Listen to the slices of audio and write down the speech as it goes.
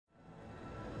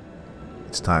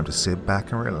It's time to sit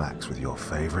back and relax with your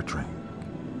favorite drink.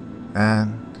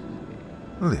 And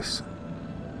listen.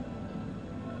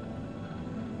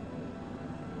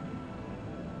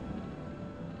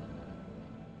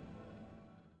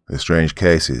 The Strange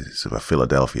Cases of a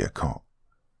Philadelphia Cop.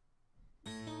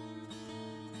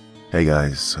 Hey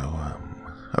guys, so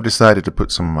I've decided to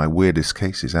put some of my weirdest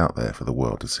cases out there for the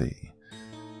world to see.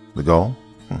 The goal?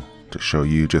 To show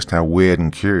you just how weird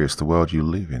and curious the world you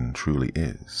live in truly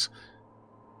is.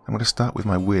 I'm going to start with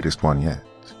my weirdest one yet.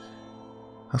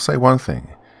 I'll say one thing,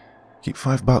 keep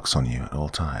 $5 on you at all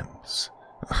times.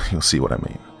 You'll see what I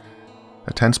mean.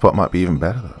 A 10 spot might be even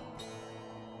better though.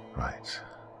 Right,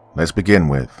 let's begin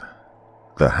with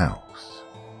the house.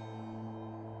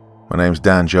 My name's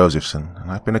Dan Josephson,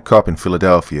 and I've been a cop in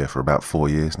Philadelphia for about 4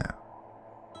 years now.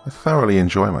 I thoroughly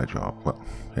enjoy my job. Well,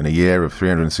 in a year of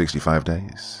 365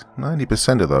 days,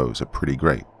 90% of those are pretty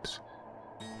great.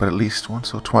 But at least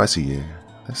once or twice a year,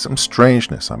 there's some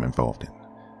strangeness I'm involved in.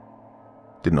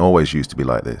 Didn't always used to be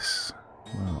like this.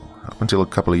 Well, up until a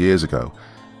couple of years ago,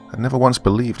 I'd never once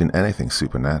believed in anything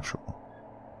supernatural.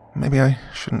 Maybe I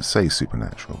shouldn't say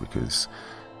supernatural, because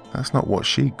that's not what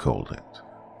she called it.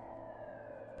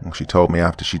 Well, she told me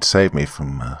after she'd saved me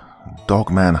from a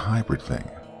dog-man hybrid thing.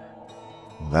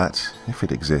 That, if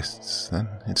it exists, then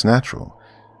it's natural.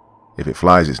 If it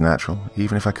flies, it's natural,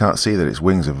 even if I can't see that its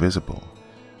wings are visible.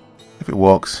 If it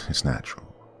walks, it's natural.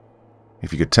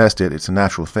 If you could test it, it's a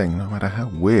natural thing, no matter how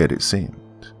weird it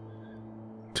seemed.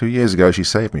 2 years ago, she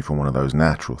saved me from one of those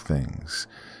natural things,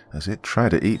 as it tried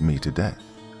to eat me to death.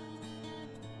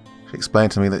 She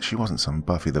explained to me that she wasn't some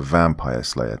Buffy the Vampire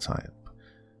Slayer type.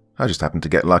 I just happened to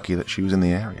get lucky that she was in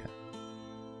the area.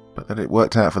 But that it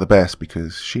worked out for the best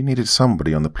because she needed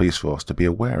somebody on the police force to be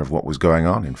aware of what was going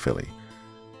on in Philly.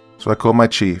 So I called my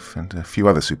chief and a few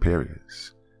other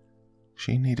superiors.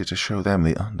 She needed to show them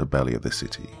the underbelly of the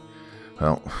city.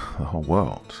 Well, the whole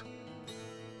world.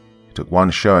 It took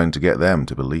one showing to get them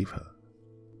to believe her.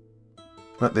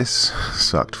 But this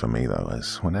sucked for me though,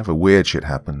 as whenever weird shit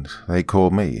happened, they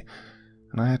called me,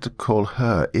 and I had to call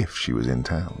her if she was in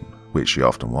town, which she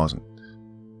often wasn't.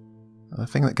 The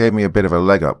thing that gave me a bit of a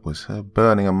leg up was her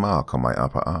burning a mark on my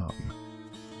upper arm.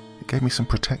 It gave me some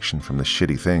protection from the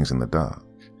shitty things in the dark,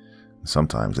 and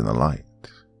sometimes in the light.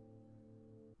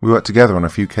 We worked together on a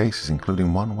few cases,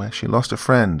 including one where she lost a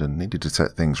friend and needed to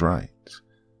set things right.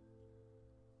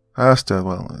 I asked her,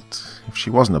 if she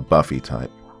wasn't a Buffy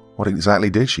type, what exactly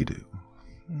did she do?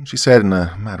 She said in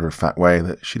a matter-of-fact way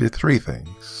that she did 3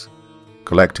 things: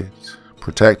 collected,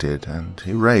 protected, and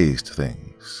erased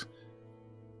things.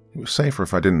 It was safer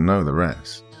if I didn't know the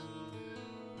rest.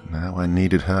 Now I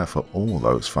needed her for all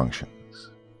those functions.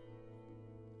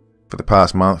 For the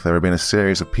past month, there have been a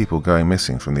series of people going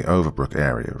missing from the Overbrook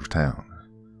area of town.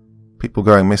 People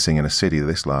going missing in a city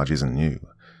this large isn't new,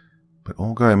 but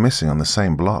all going missing on the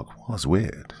same block was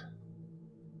weird.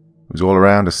 It was all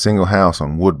around a single house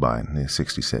on Woodbine near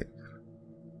 66th.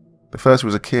 The first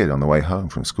was a kid on the way home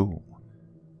from school.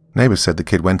 Neighbors said the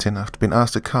kid went in after being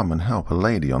asked to come and help a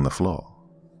lady on the floor.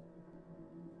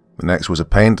 The next was a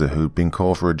painter who'd been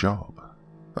called for a job,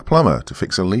 a plumber to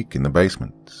fix a leak in the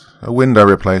basement, a window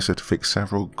replacer to fix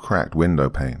several cracked window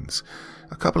panes,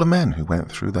 a couple of men who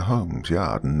went through the home's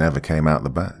yard and never came out the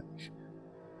back.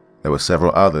 There were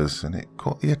several others, and it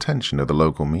caught the attention of the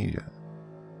local media.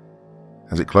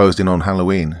 As it closed in on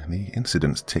Halloween, the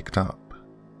incidents ticked up.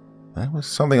 There was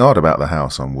something odd about the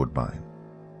house on Woodbine.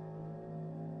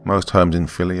 Most homes in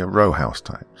Philly are row house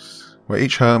types, where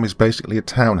each home is basically a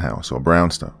townhouse or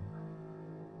brownstone.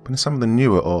 But in some of the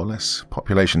newer or less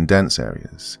population-dense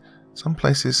areas, some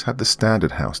places had the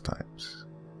standard house types.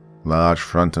 Large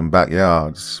front and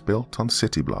backyards built on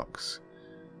city blocks.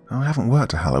 I haven't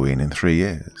worked a Halloween in 3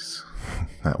 years.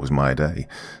 That was my day.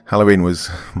 Halloween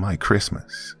was my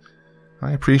Christmas.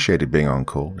 I appreciated being on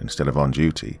call instead of on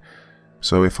duty,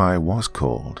 so if I was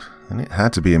called, then it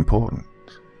had to be important.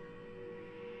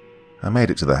 I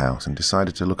made it to the house and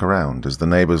decided to look around as the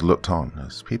neighbors looked on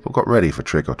as people got ready for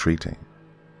trick-or-treating.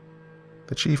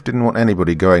 The chief didn't want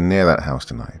anybody going near that house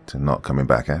tonight and not coming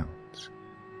back out.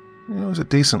 It was a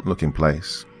decent-looking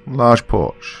place, large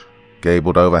porch,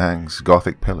 gabled overhangs,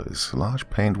 Gothic pillars, large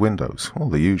paned windows, all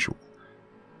the usual.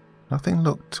 Nothing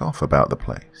looked off about the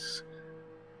place.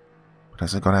 But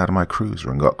as I got out of my cruiser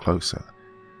and got closer,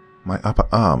 my upper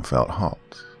arm felt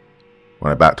hot.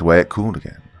 When I backed away, it cooled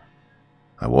again.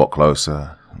 I walked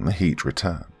closer, and the heat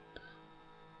returned.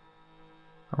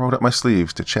 I rolled up my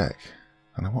sleeves to check,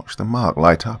 and I watched the mark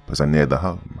light up as I neared the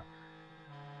home.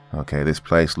 Okay, this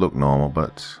place looked normal,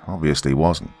 but obviously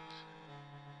wasn't.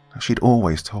 She'd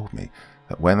always told me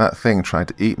that when that thing tried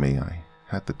to eat me, I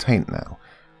had the taint now,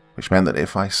 which meant that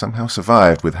if I somehow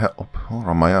survived with help, or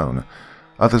on my own,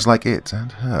 others like it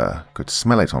and her could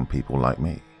smell it on people like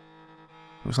me.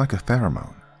 It was like a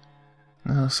pheromone.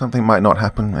 Something might not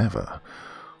happen ever,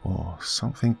 or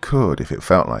something could if it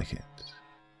felt like it.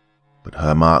 But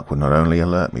her mark would not only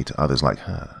alert me to others like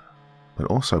her, but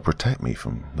also protect me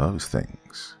from those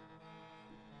things.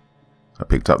 I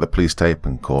picked up the police tape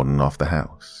and cordoned off the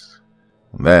house.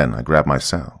 And then I grabbed my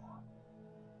cell.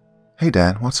 "Hey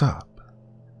Dan, what's up?"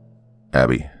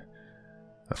 "Abby,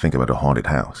 I think I'm at a haunted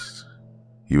house.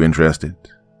 You interested?"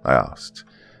 I asked,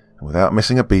 and without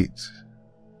missing a beat,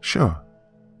 "Sure.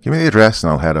 Give me the address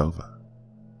and I'll head over."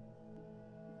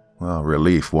 Well,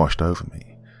 relief washed over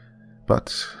me.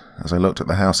 But as I looked at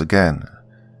the house again,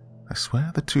 I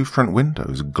swear the 2 front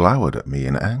windows glowered at me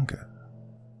in anger.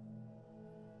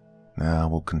 Now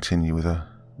we'll continue with a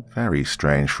very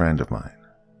strange friend of mine,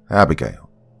 Abigail.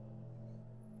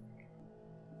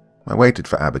 I waited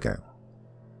for Abigail.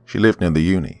 She lived near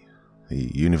the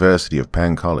University of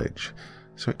Penn College,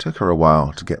 so it took her a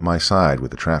while to get my side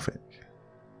with the traffic.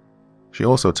 She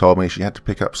also told me she had to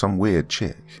pick up some weird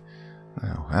chick.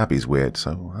 Now, Abby's weird,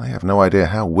 so I have no idea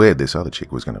how weird this other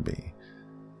chick was going to be.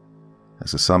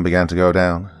 As the sun began to go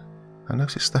down, I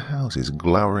noticed the house's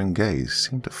glowering gaze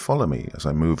seemed to follow me as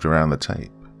I moved around the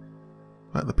tape.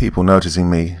 But the people noticing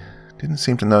me didn't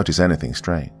seem to notice anything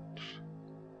strange.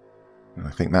 And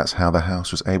I think that's how the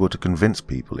house was able to convince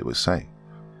people it was safe.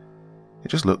 It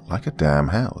just looked like a damn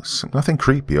house, nothing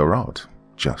creepy or odd,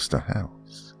 just a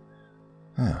house.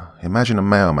 Imagine a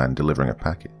mailman delivering a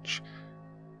package.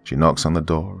 She knocks on the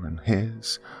door and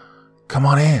hears, "Come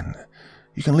on in,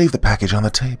 you can leave the package on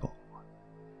the table."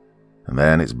 And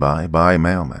then it's bye-bye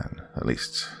mailman, at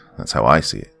least that's how I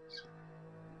see it.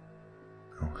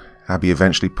 Abby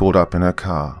eventually pulled up in her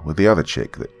car with the other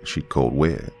chick that she'd called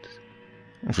weird.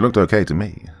 She looked okay to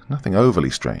me, nothing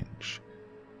overly strange.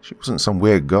 She wasn't some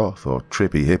weird goth or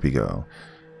trippy hippie girl.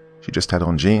 She just had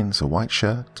on jeans, a white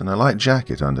shirt, and a light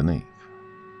jacket underneath.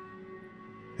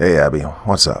 "Hey Abby,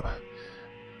 what's up?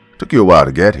 Took you a while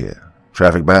to get here.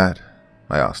 Traffic bad?"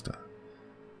 I asked her.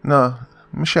 "No,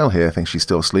 Michelle here thinks she's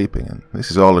still sleeping, and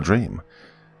this is all a dream.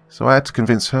 So I had to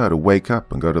convince her to wake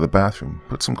up and go to the bathroom,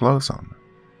 put some clothes on.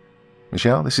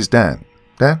 Michelle, this is Dan.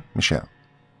 Dan, Michelle,"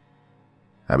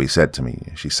 Abby said to me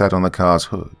as she sat on the car's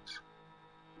hood.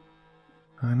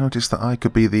 I noticed that I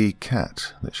could be the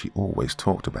cat that she always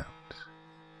talked about.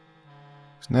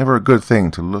 It's never a good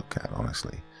thing to look at,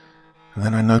 honestly. And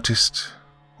then I noticed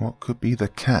what could be the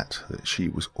cat that she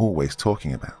was always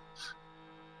talking about.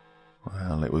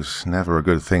 Well, it was never a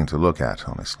good thing to look at,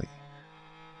 honestly.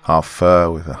 Half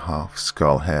fur with a half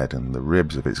skull head and the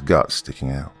ribs of its guts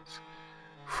sticking out.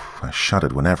 I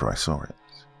shuddered whenever I saw it.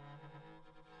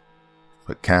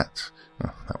 But Cat,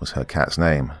 that was her cat's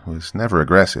name, was never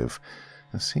aggressive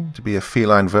and seemed to be a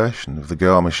feline version of the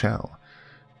girl Michelle,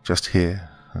 just here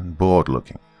and bored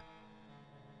looking.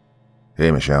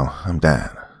 "Hey Michelle, I'm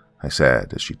Dan," I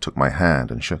said as she took my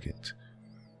hand and shook it.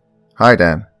 "Hi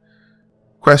Dan.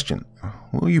 Question,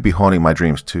 will you be haunting my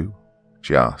dreams too?"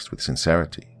 she asked with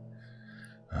sincerity.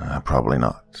 Probably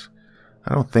not.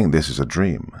 I don't think this is a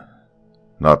dream.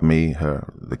 Not me,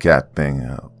 her, the cat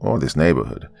thing, or this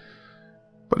neighborhood.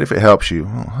 But if it helps you,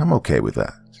 I'm okay with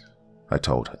that, I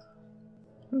told her.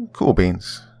 "Cool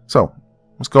beans. So,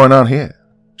 what's going on here?"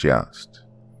 she asked.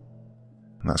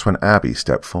 And that's when Abby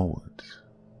stepped forward.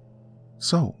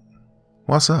 "So,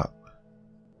 what's up?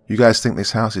 You guys think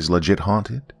this house is legit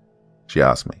haunted?" she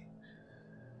asked me.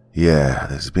 "Yeah,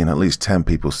 there's been at least 10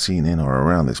 people seen in or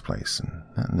around this place,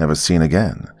 and never seen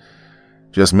again.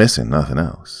 Just missing, nothing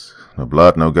else. No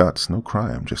blood, no guts, no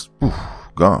crime, just poof,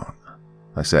 gone,"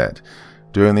 I said,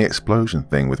 doing the explosion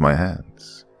thing with my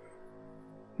hands.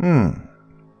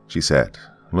 She said,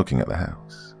 looking at the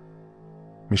house.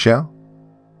 "Michelle,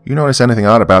 you notice anything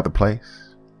odd about the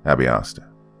place?" Abby asked her.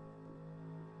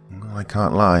 Well, I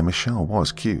can't lie, Michelle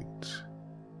was cute.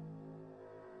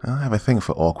 I have a thing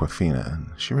for Awkwafina,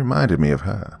 and she reminded me of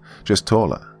her, just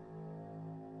taller.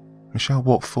 Michelle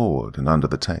walked forward and under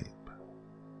the tape.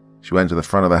 She went to the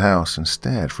front of the house and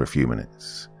stared for a few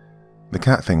minutes. The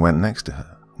cat thing went next to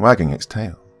her, wagging its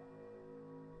tail.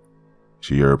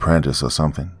 "She your apprentice or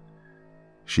something?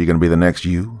 She gonna be the next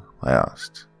you?" I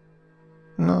asked.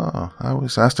 "No, I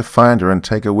was asked to find her and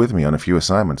take her with me on a few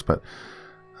assignments, but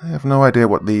I have no idea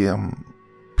what the,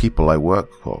 people I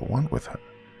work for want with her.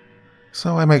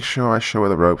 So I make sure I show her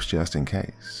the ropes just in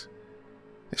case.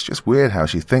 It's just weird how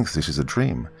she thinks this is a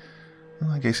dream.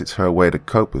 Well, I guess it's her way to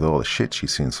cope with all the shit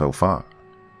she's seen so far."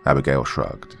 Abigail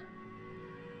shrugged.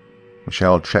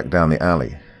 Michelle checked down the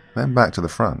alley, then back to the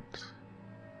front.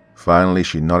 Finally,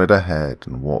 she nodded her head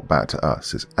and walked back to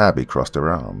us as Abby crossed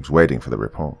her arms, waiting for the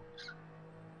report.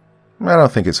 I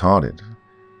don't think it's haunted.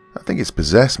 I think it's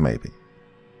possessed, maybe,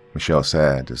 Michelle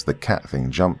said as the cat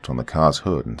thing jumped on the car's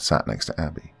hood and sat next to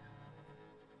Abby.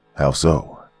 How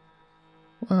so?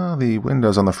 Well, the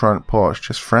windows on the front porch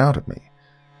just frowned at me,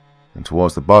 and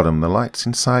towards the bottom the lights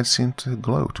inside seemed to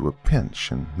glow to a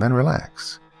pinch and then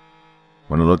relax.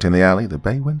 When I looked in the alley, the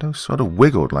bay window sort of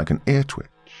wiggled like an ear twitch.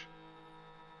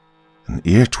 An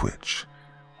ear twitch?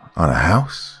 On a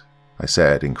house? I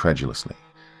said incredulously.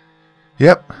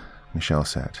 Yep, Michelle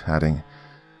said, adding,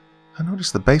 I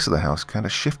noticed the base of the house kind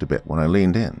of shift a bit when I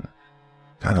leaned in.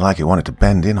 Kind of like it wanted to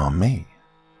bend in on me.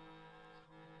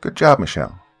 Good job,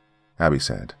 Michelle, Abby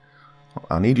said.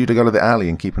 I'll need you to go to the alley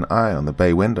and keep an eye on the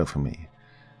bay window for me.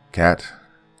 Kat,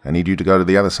 I need you to go to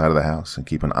the other side of the house and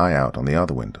keep an eye out on the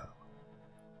other window.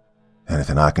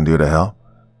 Anything I can do to help?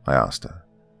 I asked her.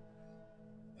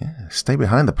 Yeah, stay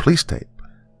behind the police tape,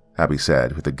 Abby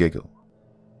said with a giggle.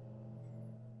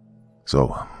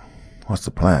 So, what's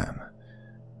the plan?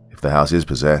 If the house is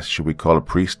possessed, should we call a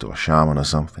priest or shaman or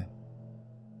something?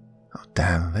 Oh,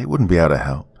 Dan, they wouldn't be able to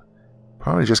help.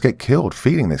 Probably just get killed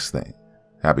feeding this thing,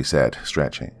 Abby said,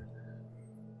 stretching.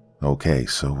 Okay,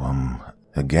 so,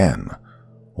 again,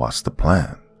 what's the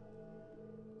plan?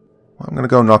 Well, I'm going to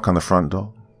go knock on the front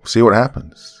door, see what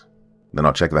happens. Then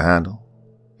I'll check the handle.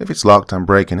 If it's locked, I'm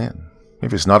breaking in.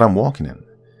 If it's not, I'm walking in.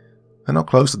 Then I'll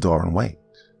close the door and wait,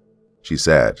 she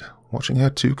said, watching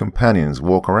her two companions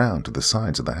walk around to the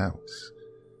sides of the house.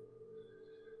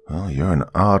 Well, you're an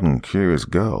odd and curious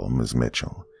girl, Miss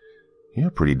Mitchell.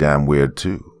 You're pretty damn weird,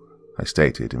 too, I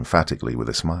stated emphatically with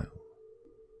a smile.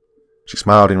 She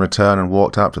smiled in return and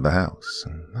walked up to the house,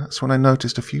 and that's when I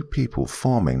noticed a few people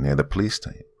forming near the police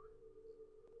tape.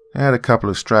 I had a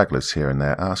couple of stragglers here and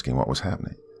there asking what was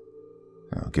happening.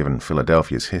 Now, given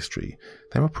Philadelphia's history,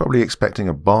 they were probably expecting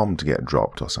a bomb to get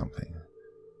dropped or something,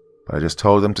 but I just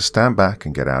told them to stand back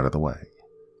and get out of the way.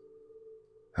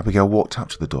 Abigail walked up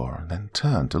to the door and then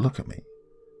turned to look at me.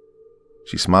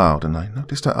 She smiled, and I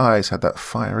noticed her eyes had that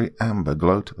fiery amber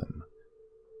glow to them.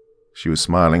 She was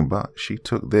smiling, but she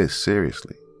took this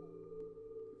seriously.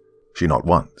 She knocked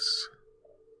once.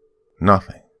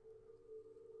 Nothing.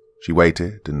 She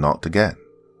waited and knocked again.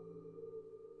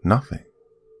 Nothing.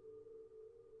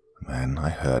 Then I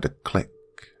heard a click.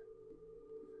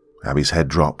 Abby's head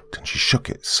dropped and she shook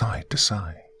it side to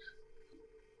side.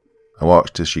 I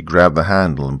watched as she grabbed the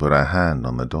handle and put her hand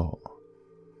on the door.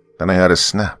 Then I heard a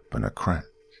snap and a crack.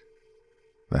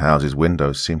 The house's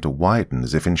windows seemed to widen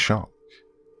as if in shock.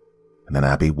 And then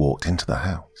Abby walked into the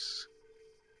house.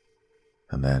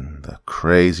 And then the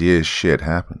craziest shit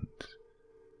happened.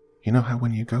 You know how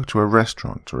when you go to a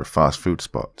restaurant or a fast food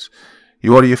spot,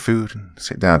 you order your food and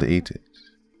sit down to eat it?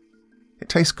 It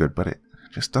tastes good, but it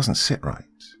just doesn't sit right.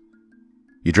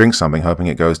 You drink something hoping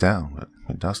it goes down, but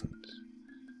it doesn't.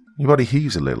 Your body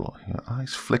heaves a little, your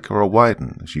eyes flicker or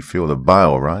widen as you feel the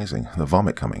bile rising, the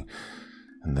vomit coming,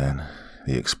 and then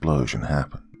the explosion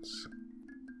happens.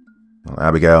 Well,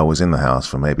 Abigail was in the house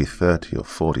for maybe 30 or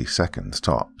 40 seconds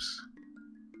tops.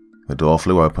 The door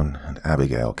flew open and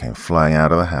Abigail came flying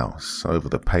out of the house, over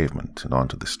the pavement and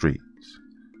onto the street.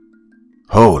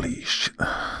 Holy shit!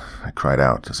 I cried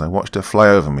out as I watched her fly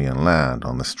over me and land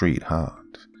on the street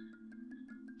hard.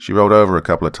 She rolled over a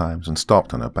couple of times and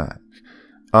stopped on her back,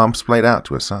 arms splayed out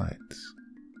to her sides.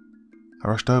 I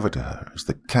rushed over to her as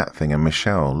the cat thing and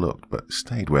Michelle looked but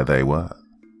stayed where they were.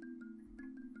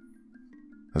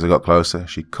 As I got closer,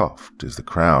 she coughed as the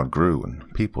crowd grew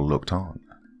and people looked on.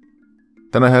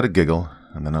 Then I heard a giggle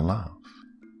and then a laugh.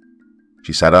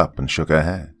 She sat up and shook her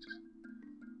head.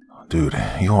 Dude,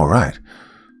 you all right?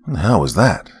 What the hell was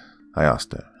that? I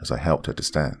asked her as I helped her to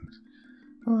stand.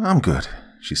 I'm good,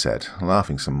 she said,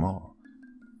 laughing some more.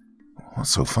 What's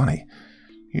so funny?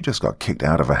 You just got kicked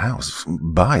out of a house,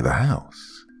 by the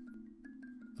house.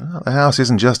 Well, the house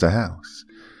isn't just a house.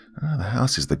 The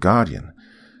house is the guardian.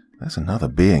 There's another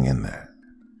being in there,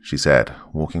 she said,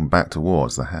 walking back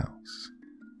towards the house.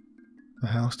 The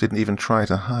house didn't even try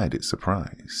to hide its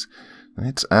surprise.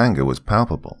 Its anger was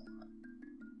palpable.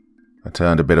 I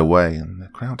turned a bit away, and the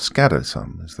crowd scattered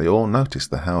some as they all noticed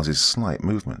the house's slight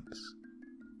movements.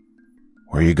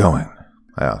 Where are you going?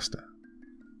 I asked her.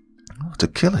 Oh, to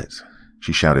kill it,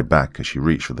 she shouted back as she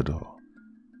reached for the door.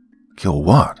 Kill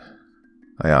what?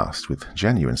 I asked with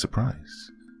genuine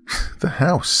surprise. The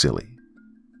house, silly.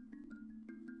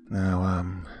 Now,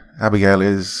 Abigail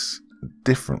is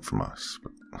different from us,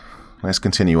 but let's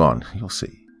continue on, you'll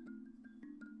see.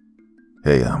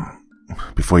 Hey,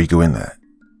 before you go in there,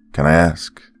 can I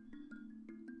ask?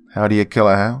 How do you kill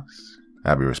a house?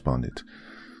 Abby responded.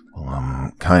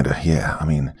 Well, kinda, yeah. I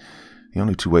mean, the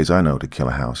only two ways I know to kill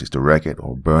a house is to wreck it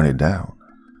or burn it down.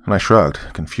 And I shrugged,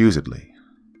 confusedly.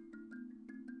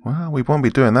 Well, we won't be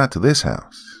doing that to this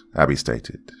house, Abby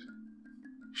stated.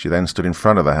 She then stood in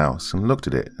front of the house and looked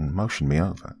at it and motioned me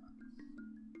over.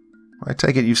 I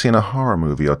take it you've seen a horror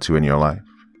movie or two in your life?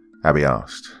 Abby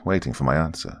asked, waiting for my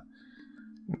answer.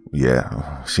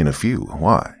 Yeah, I've seen a few.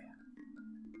 Why?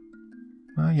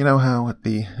 Well, you know how at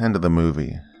the end of the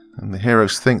movie, and the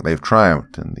heroes think they've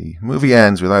triumphed, and the movie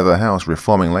ends with either the house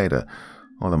reforming later,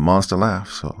 or the monster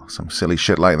laughs, or some silly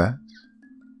shit like that?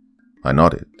 I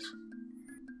nodded.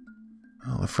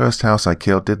 Well, the first house I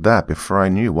killed did that before I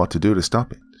knew what to do to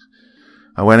stop it.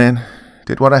 I went in,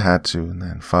 did what I had to, and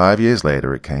then 5 years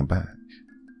later it came back.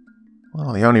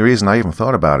 Well, the only reason I even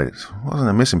thought about it wasn't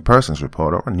a missing persons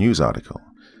report or a news article.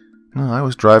 No, I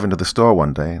was driving to the store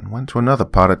one day and went to another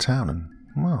part of town and,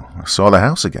 well, I saw the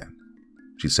house again,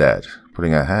 she said,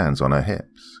 putting her hands on her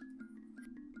hips.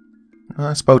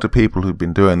 I spoke to people who'd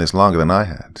been doing this longer than I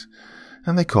had,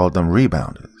 and they called them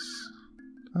rebounders.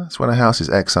 That's when a house is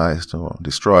excised or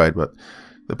destroyed, but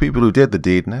the people who did the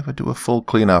deed never do a full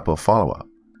cleanup or follow-up,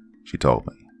 she told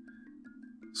me.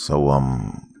 So,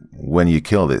 when you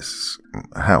kill this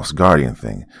house guardian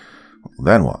thing,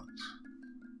 then what?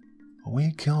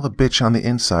 We kill the bitch on the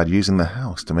inside using the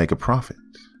house to make a profit,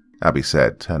 Abby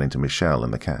said, turning to Michelle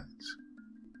and the cats.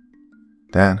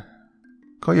 Dan,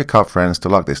 call your cop friends to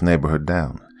lock this neighborhood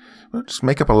down. Or just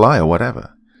make up a lie or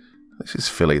whatever. This is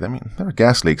Philly. I mean, there are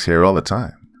gas leaks here all the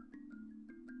time.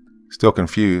 Still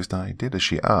confused, I did as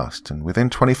she asked, and within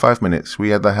 25 minutes we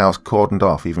had the house cordoned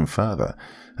off even further,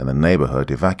 and the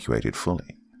neighborhood evacuated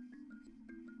fully.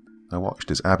 I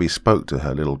watched as Abby spoke to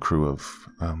her little crew of,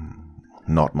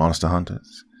 not monster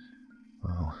hunters.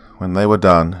 Well, when they were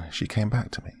done, she came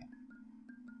back to me.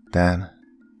 Dan,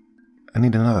 I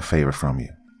need another favor from you,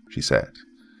 she said.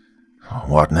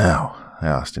 What now? I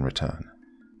asked in return.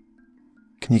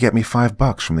 Can you get me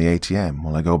 $5 from the ATM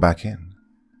while I go back in?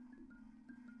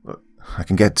 I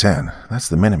can get 10. That's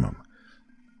the minimum.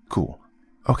 Cool.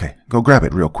 Okay, go grab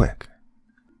it real quick.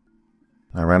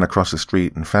 I ran across the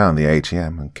street and found the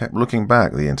ATM and kept looking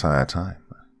back the entire time.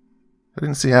 I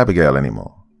didn't see Abigail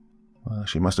anymore. Well,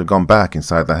 she must have gone back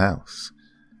inside the house.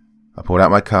 I pulled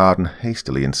out my card and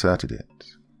hastily inserted it.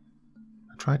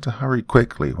 I tried to hurry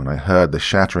quickly when I heard the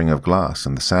shattering of glass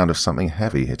and the sound of something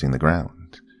heavy hitting the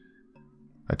ground.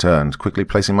 I turned, quickly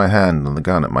placing my hand on the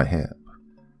gun at my hip.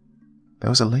 There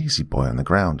was a lazy boy on the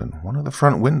ground and one of the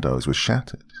front windows was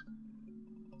shattered.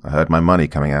 I heard my money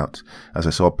coming out as I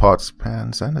saw pots,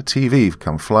 pans, and a TV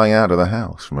come flying out of the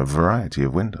house from a variety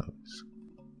of windows.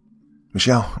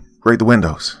 Michelle, raid the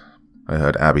windows, I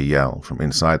heard Abby yell from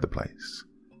inside the place.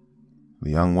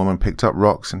 The young woman picked up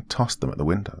rocks and tossed them at the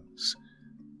windows.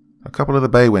 A couple of the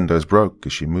bay windows broke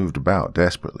as she moved about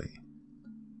desperately.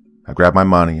 I grabbed my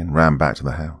money and ran back to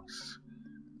the house.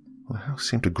 The house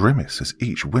seemed to grimace as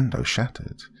each window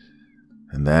shattered,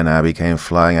 and then Abby came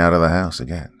flying out of the house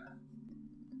again.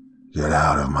 Get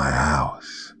out of my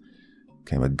house,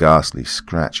 came a ghastly,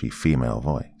 scratchy female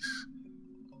voice.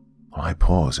 I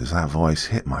paused as that voice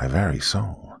hit my very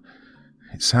soul.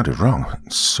 It sounded wrong,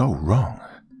 so wrong.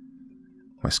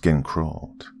 My skin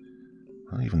crawled.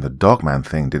 Even the dogman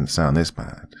thing didn't sound this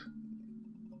bad.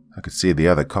 I could see the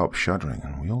other cops shuddering,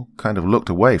 and we all kind of looked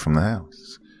away from the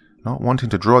house, not wanting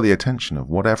to draw the attention of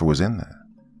whatever was in there.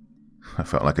 I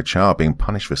felt like a child being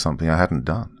punished for something I hadn't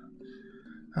done.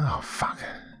 Oh, fuck,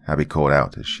 Abby called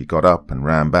out as she got up and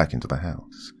ran back into the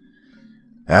house.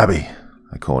 Abby,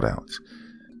 I called out.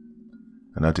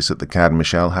 I noticed that the Cad and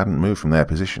Michelle hadn't moved from their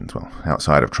positions, well,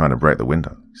 outside of trying to break the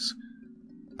windows.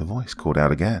 The voice called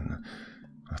out again.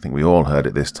 I think we all heard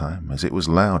it this time, as it was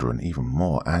louder and even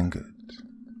more angered.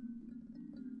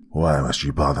 Why must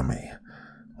you bother me?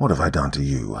 What have I done to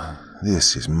you?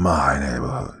 This is my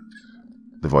neighborhood.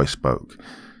 The voice spoke,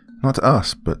 not to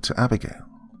us, but to Abigail.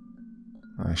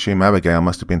 I assume Abigail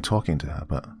must have been talking to her,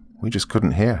 but we just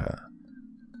couldn't hear her.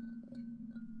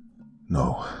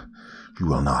 No, you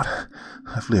will not.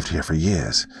 I've lived here for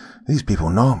years. These people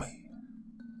know me.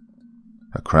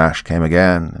 A crash came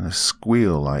again, and a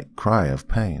squeal-like cry of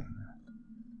pain.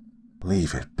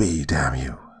 Leave it be, damn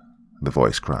you, the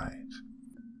voice cried.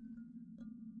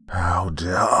 How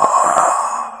dare...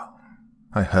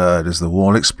 I heard as the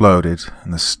wall exploded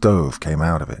and the stove came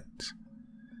out of it.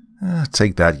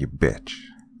 Take that, you bitch.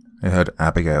 I heard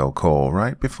Abigail call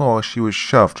right before she was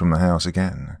shoved from the house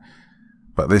again,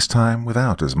 but this time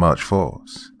without as much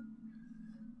force.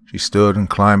 She stood and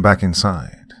climbed back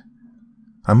inside.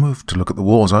 I moved to look at the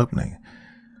walls opening,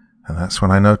 and that's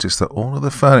when I noticed that all of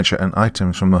the furniture and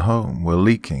items from the home were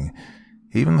leaking,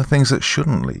 Even the things that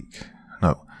shouldn't leak.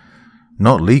 No,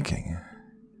 not leaking.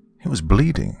 It was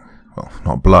bleeding. Well,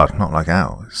 not blood, not like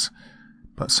ours,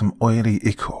 but some oily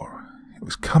ichor. It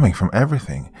was coming from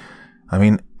everything. I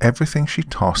mean, everything she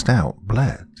tossed out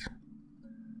bled.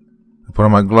 I put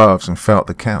on my gloves and felt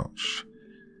the couch.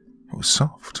 It was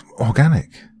soft, organic.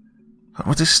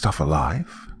 Was this stuff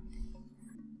alive?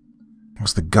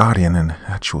 Was the guardian an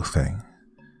actual thing?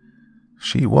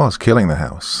 She was killing the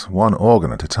house, one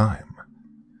organ at a time.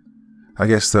 I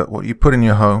guess that what you put in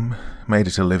your home made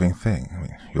it a living thing. I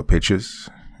mean, your pictures,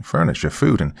 furniture,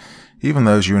 food, and even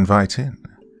those you invite in.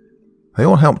 They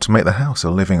all helped to make the house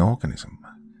a living organism.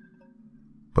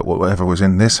 But whatever was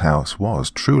in this house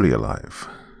was truly alive.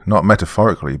 Not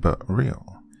metaphorically, but real.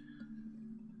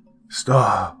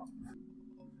 Stop!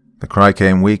 The cry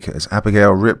came weaker as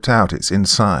Abigail ripped out its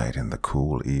inside in the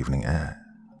cool evening air.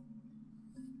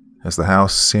 As the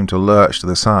house seemed to lurch to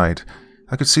the side,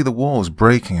 I could see the walls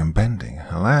breaking and bending,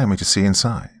 allowing me to see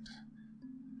inside.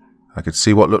 I could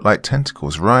see what looked like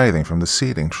tentacles writhing from the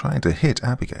ceiling, trying to hit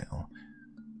Abigail.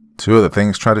 Two of the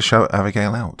things tried to shout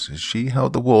Abigail out as she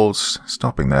held the walls,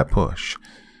 stopping their push.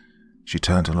 She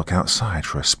turned to look outside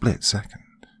for a split second.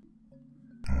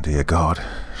 Dear God,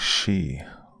 she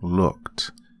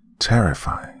looked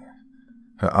terrifying.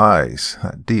 Her eyes,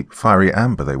 that deep, fiery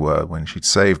amber they were when she'd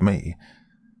saved me,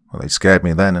 well, they scared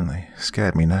me then and they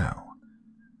scared me now.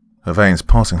 Her veins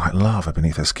pulsing like lava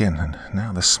beneath her skin, and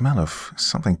now the smell of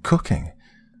something cooking,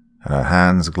 and her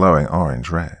hands glowing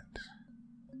orange-red.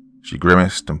 She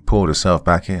grimaced and pulled herself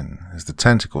back in as the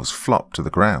tentacles flopped to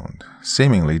the ground,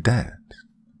 seemingly dead.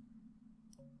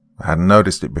 I hadn't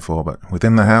noticed it before, but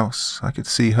within the house I could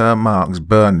see her marks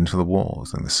burned into the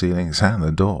walls and the ceilings and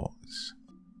the doors.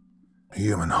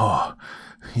 Human whore,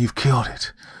 you've killed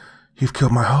it. You've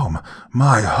killed my home.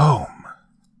 My home.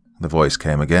 The voice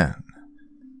came again.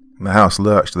 The house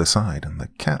lurched to the side, and the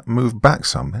cat moved back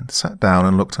some, then sat down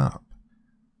and looked up.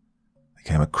 There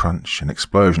came a crunch, an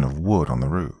explosion of wood on the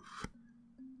roof.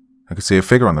 I could see a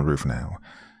figure on the roof now,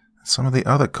 and some of the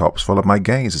other cops followed my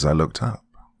gaze as I looked up.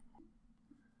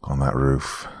 On that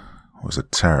roof was a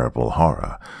terrible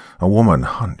horror, a woman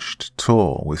hunched,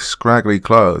 tall, with scraggly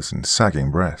clothes and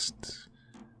sagging breasts.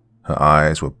 Her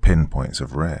eyes were pinpoints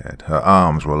of red, her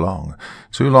arms were long,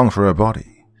 too long for her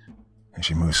body, and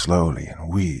she moved slowly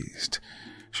and wheezed.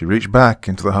 She reached back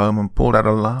into the home and pulled out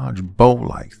a large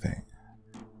bowl-like thing,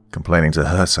 complaining to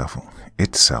herself,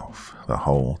 itself, the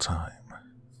whole time.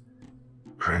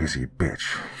 Crazy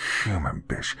bitch, human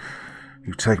bitch.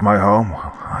 You take my home,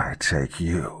 I take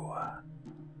you.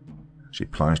 She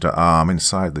plunged her arm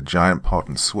inside the giant pot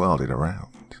and swirled it around.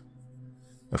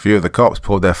 A few of the cops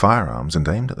pulled their firearms and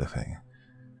aimed at the thing.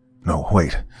 No,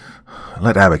 wait.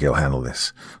 Let Abigail handle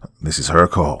this. This is her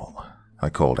call, I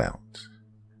called out.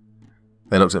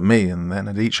 They looked at me and then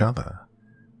at each other,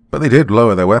 but they did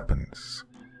lower their weapons.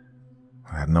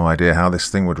 I had no idea how this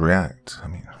thing would react. I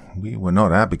mean, we were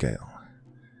not Abigail.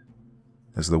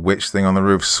 As the witch thing on the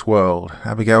roof swirled,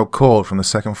 Abigail called from the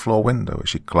second-floor window as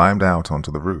she climbed out onto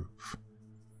the roof.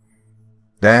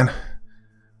 Dan?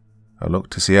 I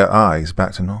looked to see her eyes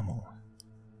back to normal.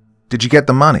 Did you get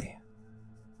the money?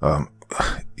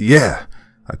 Yeah,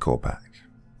 I called back.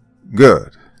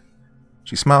 Good.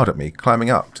 She smiled at me, climbing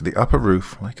up to the upper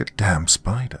roof like a damn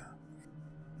spider.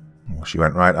 Well, she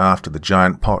went right after the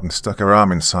giant pot and stuck her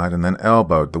arm inside and then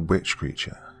elbowed the witch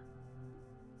creature.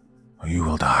 You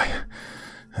will die.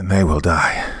 And they will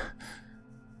die.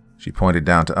 She pointed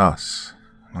down to us,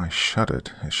 and I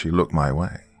shuddered as she looked my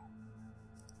way.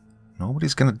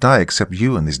 Nobody's going to die except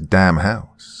you in this damn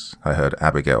house, I heard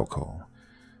Abigail call.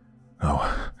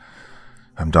 No,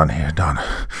 I'm done here, done.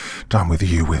 Done with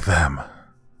you, with them.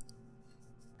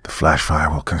 The flash fire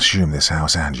will consume this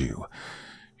house and you.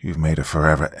 You've made a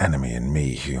forever enemy in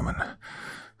me, human.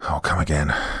 I'll come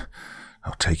again.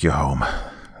 I'll take you home,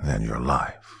 then your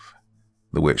life.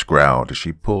 The witch growled as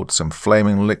she pulled some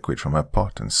flaming liquid from her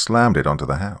pot and slammed it onto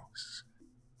the house.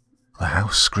 The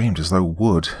house screamed as though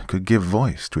wood could give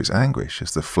voice to its anguish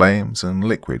as the flames and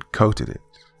liquid coated it.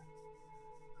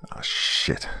 Ah,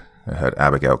 shit, I heard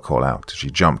Abigail call out as she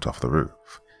jumped off the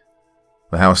roof.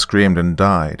 The house screamed and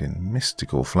died in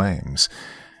mystical flames.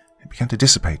 It began to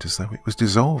dissipate as though it was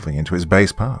dissolving into its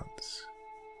base parts.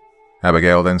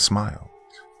 Abigail then smiled,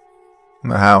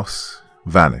 and the house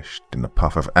vanished in a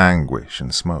puff of anguish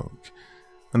and smoke,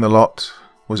 and the lot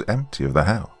was empty of the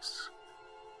house,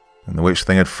 and the witch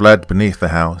thing had fled beneath the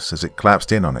house as it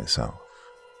collapsed in on itself.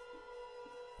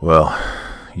 Well,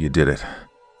 you did it.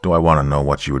 Do I want to know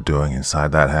what you were doing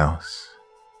inside that house?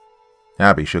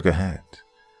 Abby shook her head.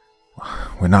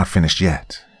 We're not finished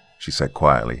yet, she said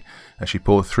quietly, as she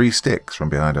pulled 3 sticks from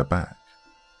behind her back.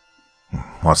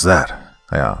 "What's that?"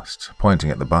 I asked, pointing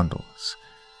at the bundles.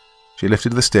 She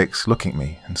lifted the sticks, looking at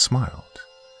me, and smiled.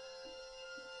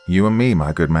 "You and me,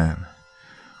 my good man.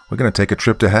 We're going to take a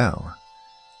trip to hell.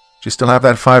 Do you still have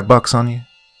that $5 on you?"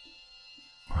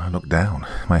 I looked down,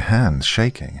 my hands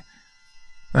shaking.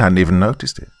 I hadn't even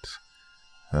noticed it.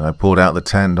 Then I pulled out the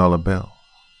 $10 bill.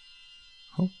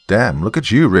 "Oh, damn, look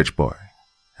at you, rich boy,"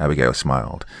 Abigail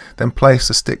smiled, then placed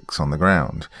the sticks on the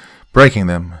ground, breaking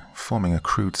them, forming a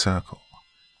crude circle.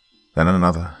 Then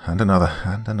another, and another,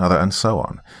 and another, and so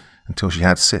on, until she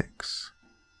had 6.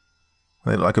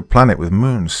 They looked like a planet with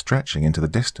moons stretching into the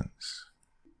distance.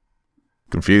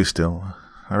 Confused still,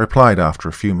 I replied after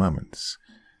a few moments,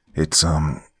 "It's,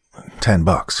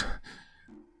 $10.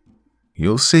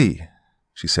 "You'll see,"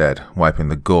 she said, wiping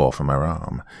the gore from her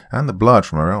arm and the blood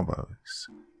from her elbows.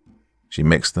 She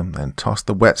mixed them, then tossed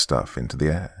the wet stuff into the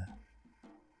air.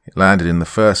 It landed in the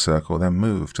first circle, then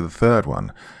moved to the third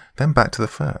one, then back to the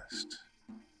first.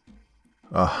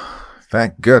 "Oh,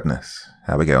 thank goodness,"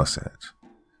 Abigail said.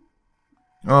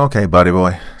 "Okay, buddy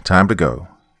boy, time to go,"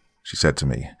 she said to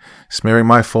me, smearing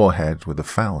my forehead with the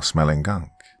foul-smelling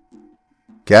gunk.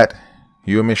 "Cat,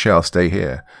 you and Michelle stay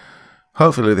here.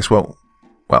 Hopefully this won't...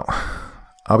 Well,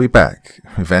 I'll be back,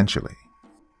 eventually."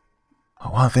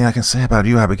 "One thing I can say about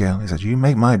you, Abigail, is that you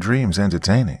make my dreams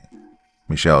entertaining,"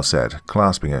 Michelle said,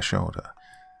 clasping her shoulder.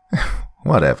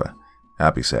 "Whatever,"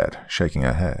 Abby said, shaking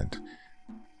her head.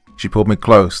 She pulled me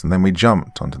close, and then we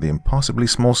jumped onto the impossibly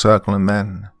small circle, and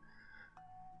then...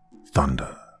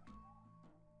 thunder.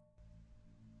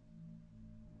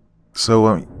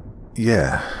 So,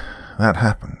 yeah, that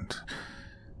happened.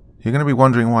 You're going to be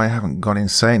wondering why I haven't gone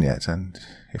insane yet, and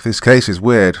if this case is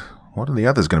weird, what are the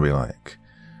others going to be like?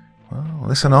 Well,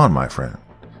 listen on, my friend.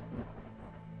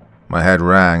 My head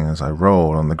rang as I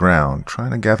rolled on the ground,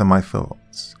 trying to gather my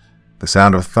thoughts. The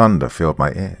sound of thunder filled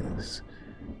my ears.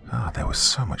 There was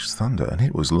so much thunder, and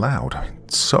it was loud.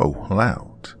 So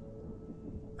loud.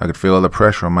 I could feel the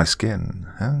pressure on my skin,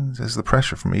 and as the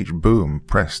pressure from each boom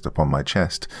pressed upon my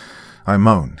chest, I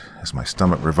moaned as my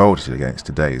stomach revolted against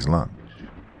today's lunch.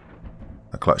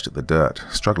 I clutched at the dirt,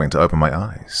 struggling to open my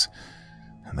eyes,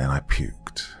 and then I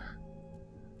puked.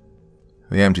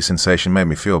 The empty sensation made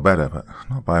me feel better, but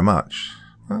not by much.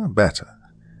 Better.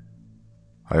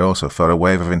 I also felt a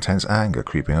wave of intense anger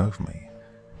creeping over me.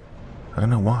 I don't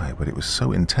know why, but it was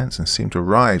so intense and seemed to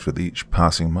rise with each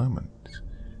passing moment.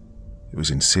 It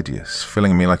was insidious,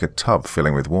 filling me like a tub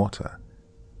filling with water.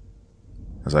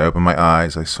 As I opened my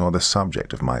eyes, I saw the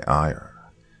subject of my ire.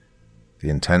 The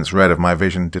intense red of my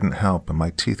vision didn't help, and my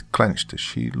teeth clenched as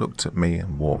she looked at me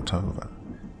and walked over.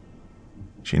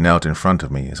 She knelt in front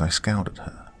of me as I scowled at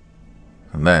her,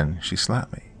 and then she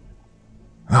slapped me.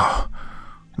 "Oh,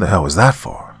 what the hell was that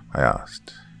for?" I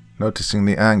asked, noticing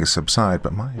the anger subside,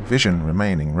 but my vision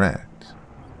remaining red.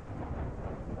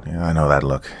 "Yeah, I know that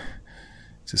look.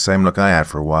 It's the same look I had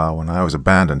for a while when I was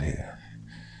abandoned here.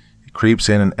 It creeps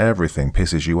in and everything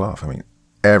pisses you off.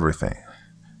 Everything.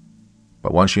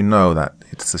 But once you know that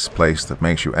it's this place that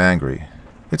makes you angry,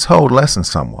 its hold lessens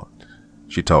somewhat,"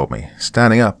 she told me,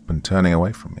 standing up and turning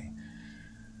away from me.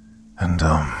 "And,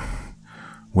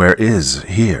 where is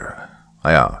here?"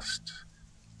 I asked,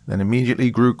 then immediately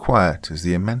grew quiet as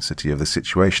the immensity of the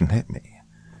situation hit me.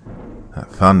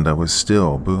 That thunder was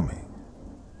still booming.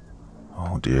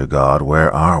 "Oh, dear God,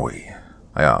 where are we?"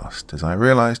 I asked, as I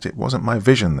realized it wasn't my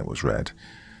vision that was red.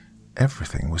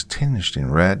 Everything was tinged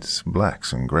in reds,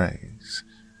 blacks, and greys.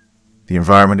 The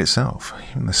environment itself,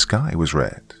 even the sky, was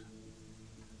red.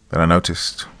 Then I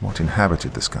noticed what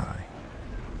inhabited the sky.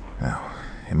 Now,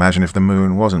 imagine if the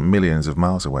moon wasn't millions of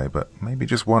miles away, but maybe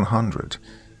just 100.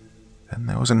 Then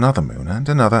there was another moon, and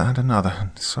another,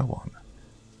 and so on.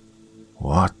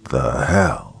 What the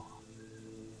hell?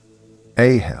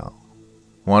 A hell.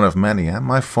 One of many, and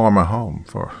my former home,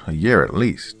 for a year at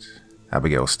least,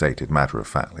 Abigail stated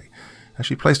matter-of-factly, as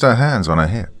she placed her hands on her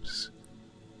hips.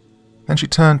 Then she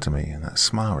turned to me, and that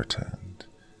smile returned.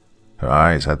 Her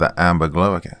eyes had that amber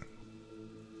glow again.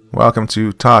 "Welcome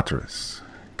to Tartarus,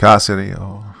 Carceri,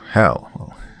 or Hell.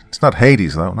 Well, it's not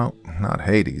Hades, though. No, not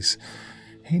Hades.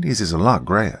 Hades is a lot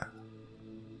grayer."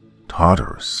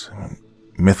 "Tartarus?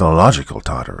 Mythological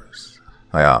Tartarus?"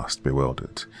 I asked,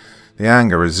 bewildered. The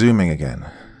anger resuming again.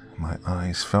 My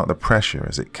eyes felt the pressure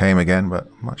as it came again, but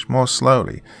much more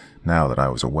slowly, now that I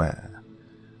was aware.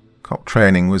 Cop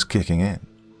training was kicking in.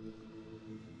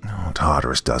 "Oh,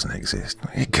 Tartarus doesn't exist.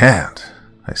 It can't,"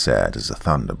 I said as the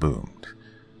thunder boomed.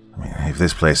 If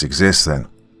this place exists, then...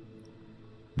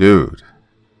 "Dude."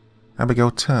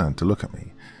 Abigail turned to look at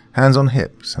me, hands on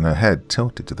hips and her head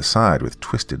tilted to the side with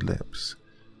twisted lips.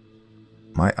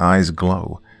 My eyes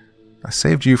glow. I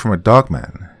saved you from a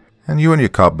dogman, and you and your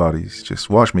cop buddies just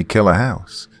watched me kill a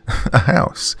house. A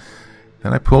house.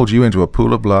 Then I pulled you into a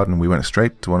pool of blood and we went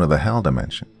straight to one of the hell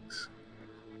dimensions.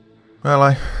 Well,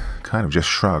 I kind of just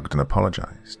shrugged and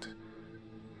apologized.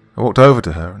 I walked over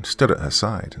to her and stood at her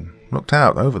side and looked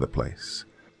out over the place.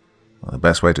 Well, the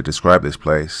best way to describe this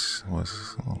place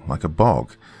was like a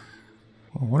bog.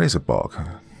 Well, what is a bog?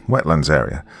 A wetlands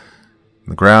area.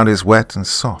 The ground is wet and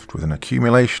soft with an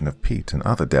accumulation of peat and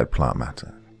other dead plant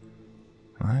matter.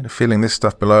 I had a feeling this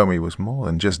stuff below me was more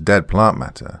than just dead plant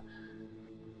matter.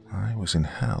 I was in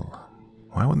hell.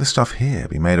 Why would the stuff here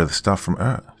be made of the stuff from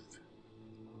Earth?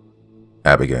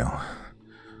 Abigail,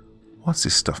 what's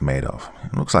this stuff made of?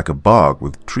 It looks like a bog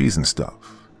with trees and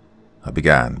stuff. I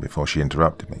began before she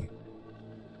interrupted me.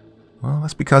 Well,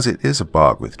 that's because it is a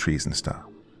bog with trees and stuff,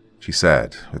 she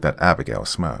said with that Abigail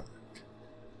smirk.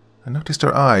 I noticed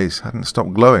her eyes hadn't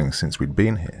stopped glowing since we'd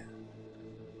been here.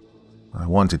 I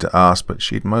wanted to ask, but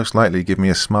she'd most likely give me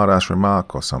a smart-ass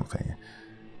remark or something.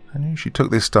 I knew she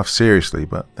took this stuff seriously,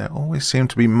 but there always seemed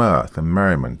to be mirth and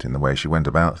merriment in the way she went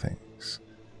about things.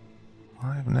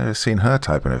 I've never seen her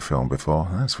type in a film before,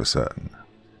 that's for certain.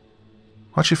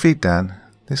 Watch your feet, Dan.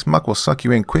 This muck will suck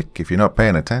you in quick if you're not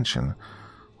paying attention.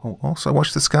 Oh, also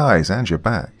watch the skies and your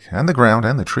back, and the ground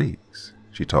and the trees,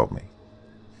 she told me.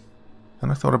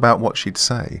 And I thought about what she'd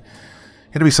say.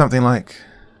 It'd be something like,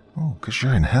 "Oh, 'cause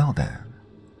you're in hell, Dan."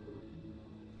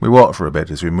 We walked for a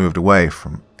bit as we moved away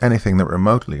from anything that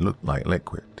remotely looked like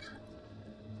liquid.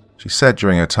 She said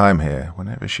during her time here,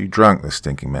 whenever she drank this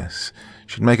stinking mess,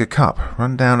 she'd make a cup,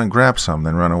 run down and grab some,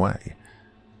 then run away.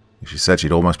 She said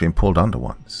she'd almost been pulled under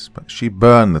once, but she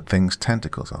burned the thing's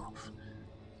tentacles off.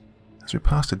 As we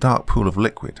passed a dark pool of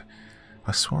liquid,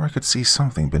 I swore I could see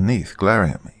something beneath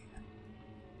glaring at me.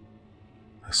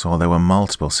 I saw there were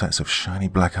multiple sets of shiny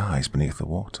black eyes beneath the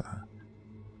water.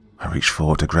 I reached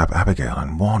forward to grab Abigail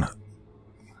and warn her.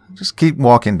 Just keep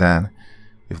walking, Dan.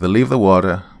 If they leave the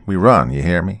water, we run, you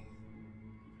hear me?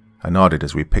 I nodded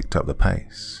as we picked up the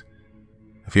pace.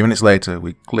 A few minutes later,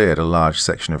 we cleared a large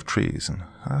section of trees, and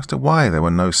I asked her why there were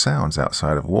no sounds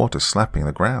outside of water slapping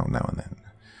the ground now and then.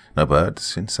 No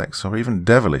birds, insects, or even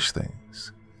devilish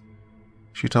things.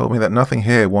 She told me that nothing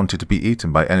here wanted to be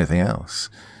eaten by anything else.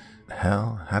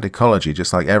 Hell had ecology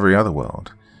just like every other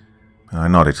world. I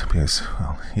nodded because,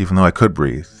 well, even though I could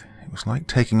breathe, it was like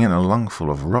taking in a lungful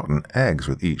of rotten eggs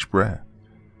with each breath.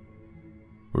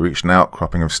 We reached an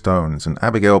outcropping of stones, and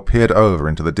Abigail peered over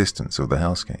into the distance of the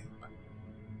hellscape.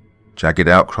 Jagged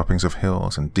outcroppings of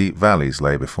hills and deep valleys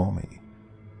lay before me.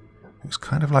 It was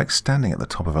kind of like standing at the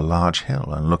top of a large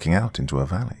hill and looking out into a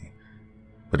valley.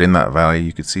 But in that valley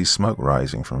you could see smoke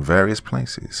rising from various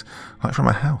places, like from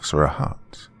a house or a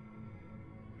hut.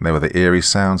 There were the eerie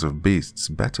sounds of beasts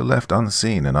better left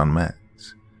unseen and unmet,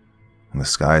 and the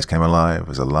skies came alive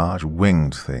as a large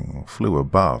winged thing flew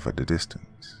above at a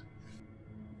distance.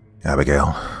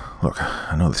 Abigail, look,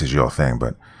 I know this is your thing,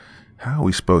 but how are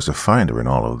we supposed to find her in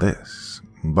all of this?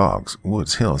 Bogs,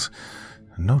 woods, hills,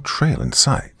 no trail in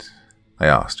sight, I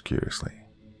asked curiously.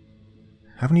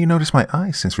 Haven't you noticed my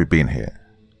eyes since we've been here?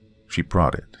 She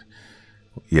prodded.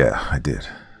 Yeah, I did.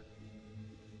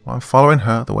 Well, I'm following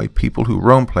her the way people who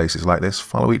roam places like this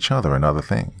follow each other and other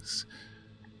things.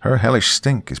 Her hellish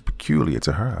stink is peculiar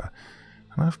to her,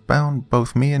 and I've bound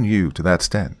both me and you to that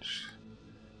stench.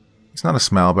 It's not a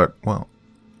smell, but, well,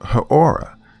 her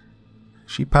aura.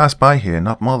 She passed by here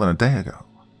not more than a day ago.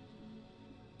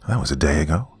 That was a day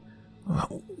ago?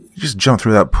 Well, you just jumped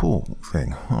through that pool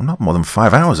thing. Well, not more than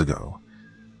 5 hours ago.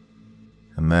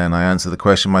 And then I answered the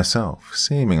question myself,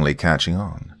 seemingly catching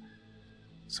on.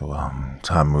 So,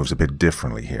 time moves a bit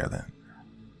differently here, then.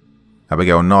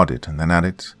 Abigail nodded and then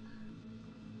added,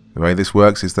 the way this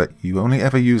works is that you only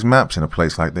ever use maps in a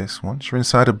place like this once you're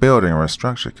inside a building or a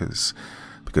structure,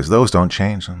 because those don't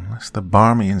change unless the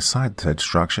barmy inside said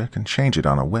structure can change it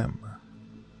on a whim.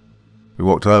 We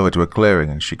walked over to a clearing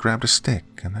and she grabbed a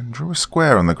stick and then drew a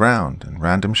square on the ground in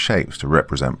random shapes to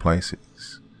represent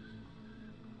places.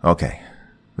 Okay,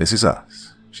 this is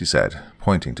us, she said,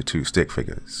 pointing to 2 stick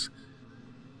figures.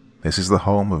 This is the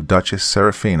home of Duchess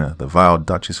Seraphina, the vile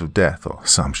Duchess of Death, or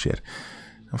some shit,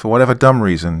 and for whatever dumb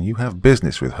reason, you have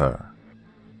business with her.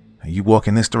 You walk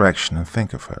in this direction and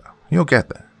think of her. You'll get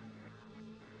there.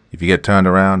 If you get turned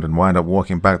around and wind up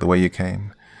walking back the way you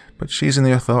came, but she's in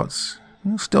your thoughts,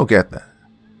 you'll still get there.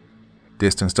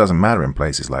 Distance doesn't matter in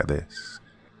places like this.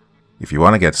 If you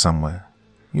want to get somewhere,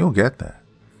 you'll get there.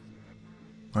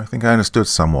 I think I understood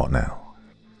somewhat now.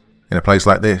 In a place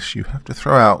like this, you have to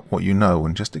throw out what you know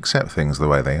and just accept things the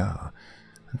way they are,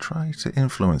 and try to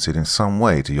influence it in some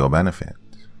way to your benefit.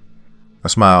 I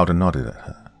smiled and nodded at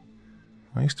her.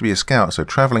 I used to be a scout, so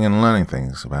traveling and learning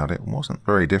things about it wasn't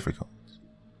very difficult.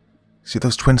 See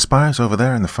those twin spires over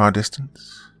there in the far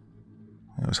distance?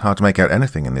 It was hard to make out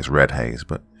anything in this red haze,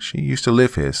 but she used to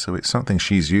live here, so it's something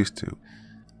she's used to.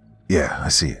 Yeah, I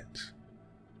see it.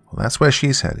 Well, that's where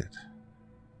she's headed.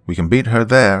 We can beat her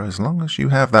there as long as you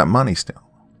have that money still.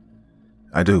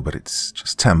 I do, but it's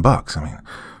just $10. I mean,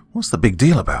 what's the big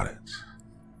deal about it?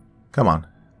 Come on.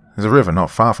 There's a river not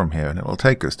far from here, and it'll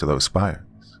take us to those spires.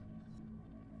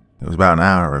 It was about an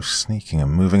hour of sneaking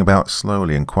and moving about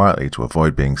slowly and quietly to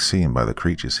avoid being seen by the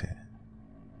creatures here.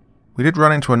 We did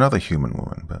run into another human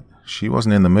woman, but she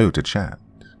wasn't in the mood to chat.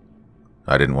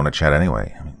 I didn't want to chat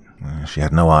anyway. I mean, she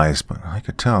had no eyes, but I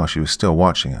could tell she was still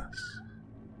watching us.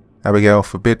 Abigail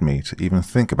forbid me to even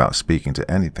think about speaking to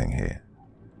anything here.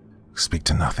 Speak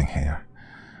to nothing here.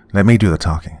 Let me do the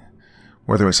talking.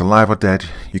 Whether it's alive or dead,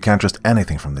 you can't trust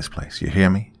anything from this place, you hear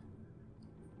me?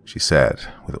 She said,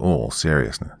 with all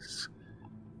seriousness.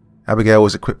 Abigail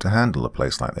was equipped to handle a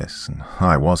place like this, and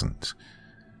I wasn't.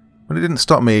 But it didn't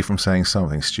stop me from saying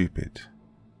something stupid.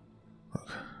 Look,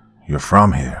 you're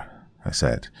from here, I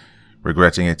said,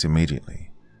 regretting it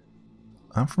immediately.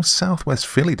 I'm from Southwest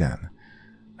Philly, Dan.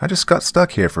 I just got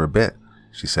stuck here for a bit,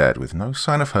 she said, with no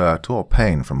sign of hurt or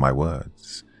pain from my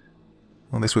words.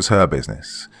 Well, this was her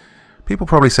business. People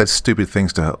probably said stupid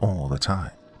things to her all the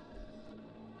time.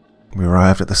 We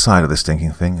arrived at the side of the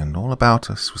stinking thing, and all about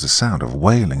us was a sound of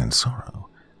wailing and sorrow.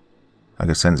 I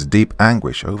could sense deep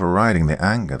anguish overriding the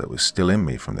anger that was still in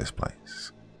me from this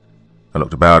place. I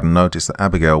looked about and noticed that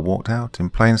Abigail walked out in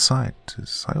plain sight,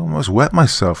 as I almost wet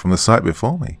myself from the sight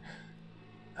before me.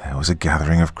 There was a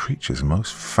gathering of creatures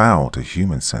most foul to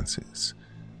human senses.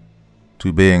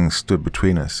 Two beings stood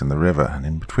between us and the river, and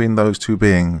in between those two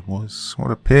beings was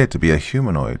what appeared to be a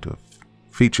humanoid of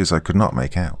features I could not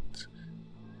make out.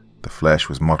 The flesh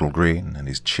was mottled green, and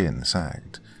his chin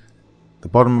sagged. The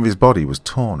bottom of his body was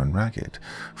torn and ragged,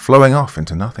 flowing off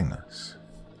into nothingness.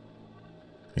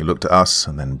 He looked at us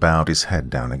and then bowed his head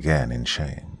down again in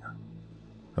shame.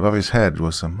 Above his head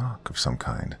was a mark of some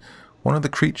kind. One of the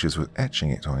creatures was etching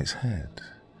it on his head.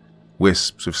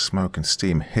 Wisps of smoke and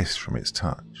steam hissed from its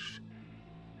touch.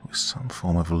 It was some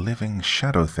form of living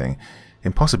shadow thing,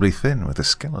 impossibly thin, with a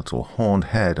skeletal, horned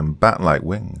head and bat-like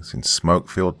wings in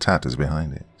smoke-filled tatters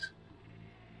behind it.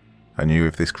 I knew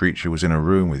if this creature was in a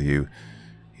room with you,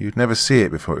 you'd never see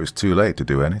it before it was too late to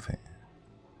do anything.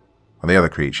 And the other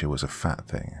creature was a fat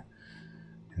thing,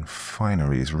 in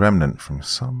fineries remnant from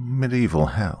some medieval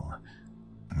hell,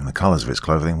 and the colours of its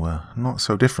clothing were not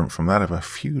so different from that of a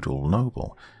feudal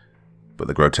noble, but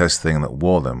the grotesque thing that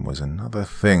wore them was another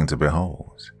thing to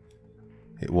behold.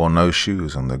 It wore no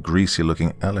shoes on the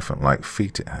greasy-looking elephant-like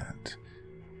feet it had.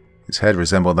 Its head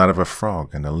resembled that of a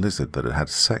frog and a lizard that had had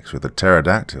sex with a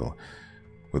pterodactyl,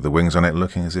 with the wings on it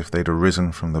looking as if they'd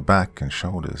arisen from the back and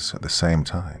shoulders at the same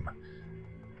time.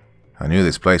 I knew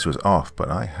this place was off, but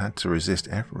I had to resist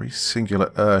every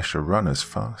singular urge to run as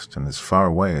fast and as far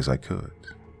away as I could.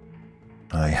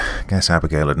 I guess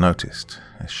Abigail had noticed,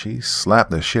 as she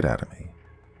slapped the shit out of me.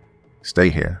 Stay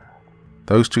here.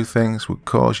 Those two things would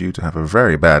cause you to have a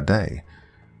very bad day.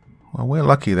 Well, we're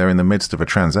lucky they're in the midst of a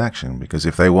transaction, because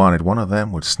if they wanted, one of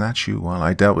them would snatch you while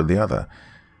I dealt with the other,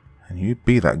 and you'd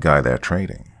be that guy they're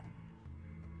trading.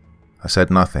 I said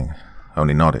nothing,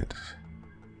 only nodded.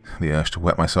 The urge to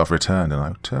wet myself returned, and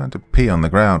I turned to pee on the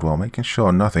ground while making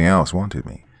sure nothing else wanted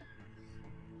me.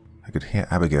 I could hear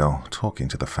Abigail talking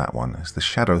to the fat one as the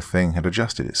shadow thing had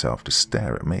adjusted itself to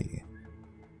stare at me.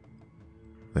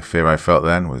 The fear I felt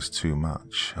then was too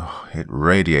much. Oh, it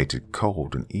radiated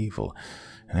cold and evil,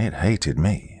 and it hated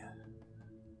me.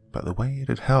 But the way it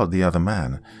had held the other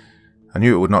man, I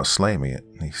knew it would not slay me, at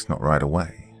least not right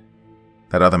away.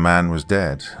 That other man was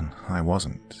dead, and I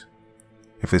wasn't.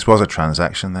 If this was a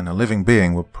transaction, then a living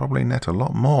being would probably net a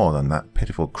lot more than that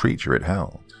pitiful creature it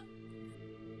held.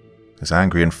 As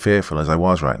angry and fearful as I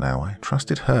was right now, I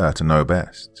trusted her to know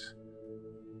best.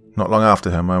 Not long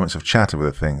after her moments of chatter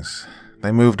with the things,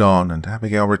 they moved on, and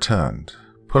Abigail returned,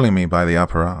 pulling me by the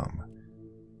upper arm.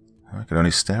 I could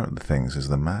only stare at the things as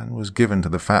the man was given to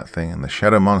the fat thing and the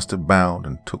shadow monster bowed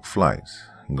and took flight,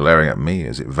 glaring at me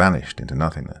as it vanished into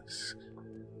nothingness,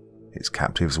 its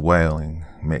captives wailing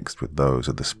mixed with those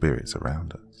of the spirits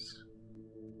around us.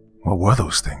 What were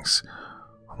those things?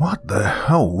 What the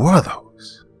hell were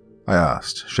those? I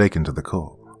asked, shaken to the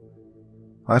core.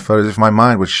 I felt as if my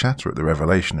mind would shatter at the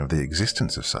revelation of the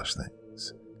existence of such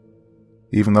things.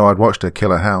 even though I'd watched her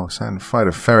kill a house and fight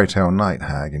a fairy tale night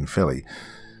hag in Philly.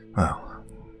 Well,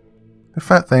 the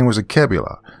fat thing was a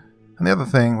Kebula, and the other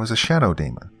thing was a shadow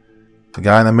demon. The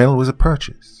guy in the middle was a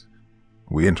purchase.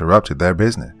 We interrupted their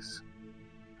business.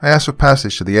 I asked for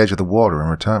passage to the edge of the water in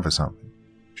return for something,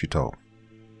 she told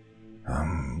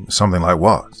me. Something like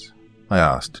what? I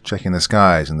asked, checking the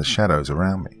skies and the shadows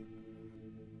around me.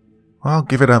 I'll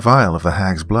give it a vial of the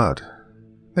hag's blood.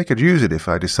 They could use it if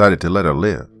I decided to let her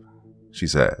live, she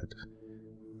said.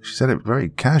 She said it very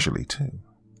casually, too.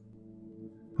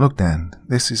 Look, Dan,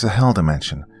 this is a hell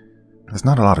dimension. There's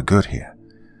not a lot of good here.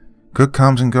 Good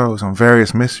comes and goes on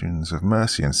various missions of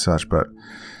mercy and such, but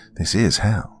this is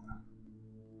hell.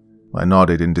 I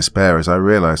nodded in despair as I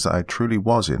realized that I truly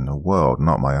was in a world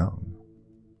not my own.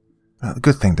 The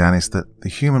good thing, Dan, is that the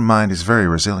human mind is very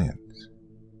resilient.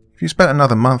 If you spent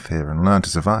another month here and learned to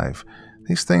survive,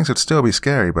 these things would still be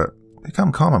scary, but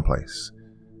become commonplace.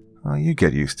 Oh, you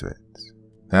get used to it.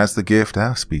 That's the gift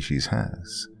our species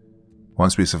has.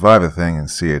 Once we survive a thing and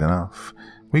see it enough,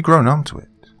 we grow numb to it.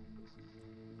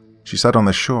 She sat on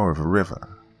the shore of a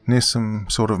river, near some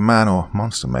sort of man or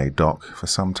monster-made dock for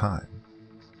some time.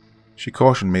 She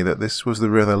cautioned me that this was the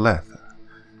river Lethe.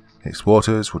 Its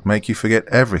waters would make you forget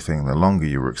everything the longer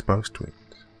you were exposed to it.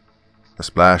 A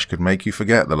splash could make you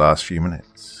forget the last few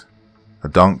minutes. A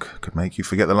dunk could make you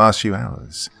forget the last few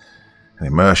hours. An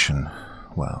immersion,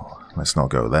 well, let's not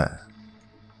go there.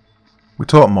 We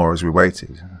talked more as we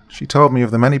waited. She told me of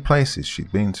the many places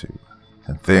she'd been to,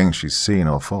 and things she'd seen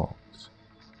or fought.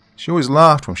 She always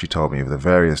laughed when she told me of the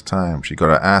various times she got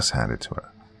her ass handed to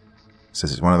her.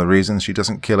 Says it's one of the reasons she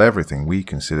doesn't kill everything we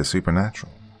consider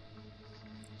supernatural.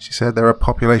 She said there are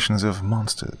populations of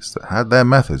monsters that had their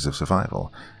methods of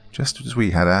survival, just as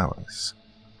we had ours.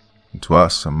 And to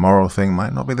us, a moral thing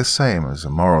might not be the same as a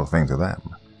moral thing to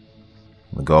them.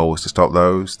 And the goal was to stop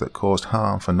those that caused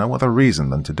harm for no other reason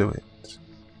than to do it.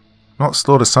 Not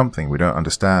slaughter something we don't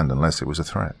understand unless it was a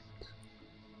threat.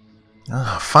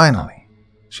 Ah, finally,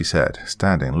 she said,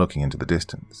 standing looking into the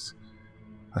distance.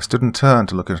 I stood and turned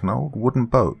to look at an old wooden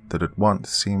boat that had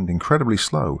once seemed incredibly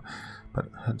slow, but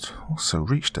had also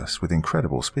reached us with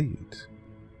incredible speed.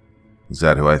 Is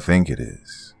that who I think it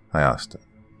is? I asked her.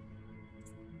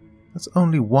 That's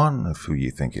only one of who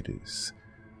you think it is.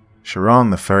 Sharon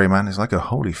the ferryman is like a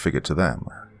holy figure to them.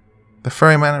 The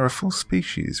ferrymen are a full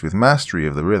species with mastery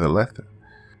of the river Lethe.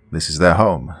 This is their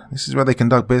home. This is where they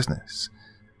conduct business.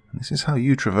 And this is how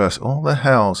you traverse all the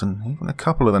hells and even a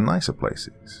couple of the nicer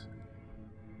places.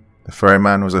 The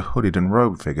ferryman was a hooded and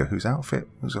robed figure whose outfit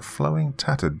was a flowing,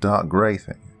 tattered, dark grey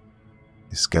thing.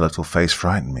 His skeletal face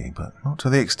frightened me, but not to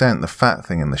the extent the fat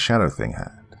thing and the shadow thing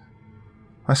had.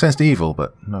 I sensed evil,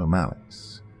 but no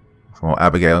malice. From what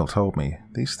Abigail told me,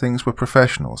 these things were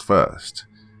professionals first.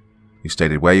 You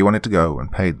stated where you wanted to go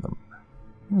and paid them.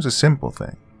 It was a simple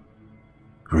thing.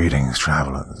 Greetings,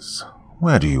 travelers.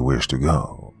 Where do you wish to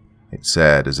go? It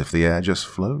said, as if the air just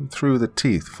flowed through the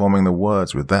teeth, forming the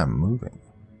words with them moving.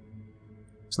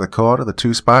 To the court of the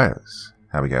two spires,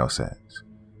 Abigail said.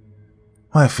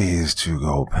 My fee is 2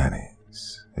 gold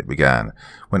pennies, it began,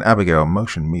 when Abigail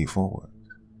motioned me forward.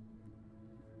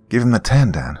 Give him the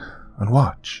 10, Dan, and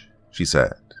watch, she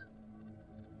said.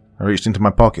 I reached into my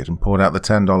pocket and pulled out the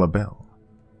 $10 bill.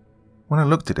 When I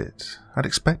looked at it, I'd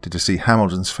expected to see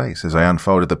Hamilton's face as I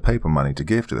unfolded the paper money to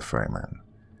give to the ferryman.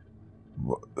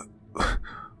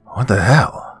 What the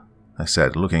hell? I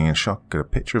said, looking in shock at a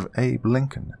picture of Abe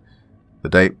Lincoln. The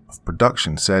date of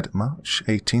production said March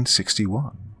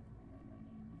 1861.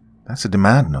 That's a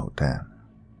demand note, Dan.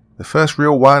 The first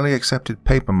real widely accepted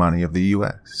paper money of the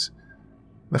U.S.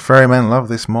 The ferrymen love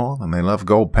this more than they love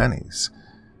gold pennies,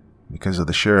 because of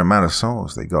the sheer amount of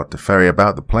souls they got to ferry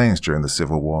about the plains during the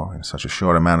Civil War in such a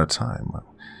short amount of time.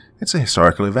 It's a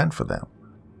historical event for them.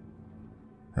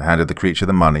 I handed the creature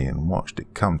the money and watched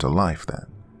it come to life then.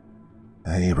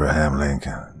 Abraham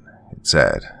Lincoln, it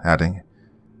said, adding,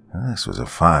 this was a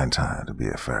fine time to be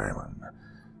a ferryman.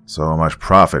 So much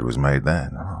profit was made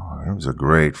then. Oh, it was a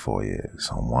great 4 years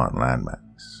on one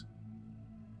landmass.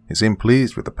 He seemed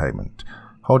pleased with the payment,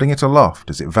 holding it aloft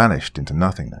as it vanished into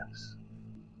nothingness.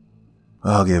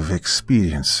 I'll give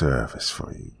expedient service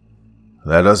for you.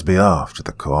 Let us be off to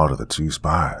the court of the two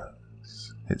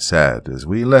spires, it said as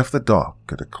we left the dock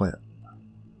at a clip.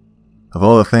 Of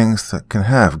all the things that can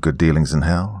have good dealings in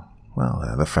hell, well,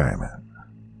 they're the ferrymen.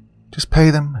 Just pay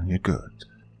them and you're good.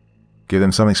 Give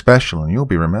them something special and you'll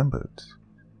be remembered.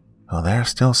 Oh, there are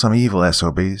still some evil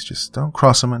SOBs, just don't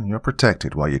cross them and you're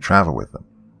protected while you travel with them,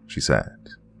 she said.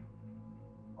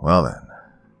 Well then,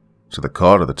 to the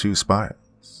court of the two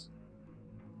spires.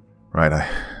 Right, I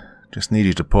just need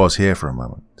you to pause here for a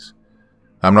moment.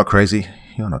 I'm not crazy.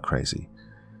 You're not crazy.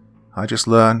 I just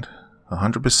learned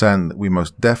 100% that we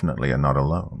most definitely are not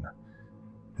alone.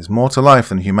 There's more to life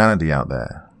than humanity out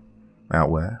there. Out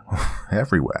where?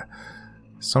 Everywhere.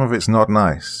 Some of it's not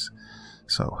nice.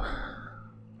 So,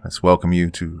 let's welcome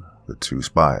you to the Two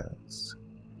Spires.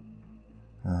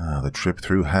 The trip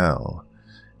through hell,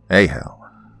 a hell,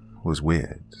 was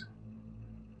weird.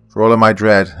 For all of my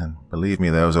dread, and believe me,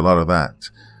 there was a lot of that,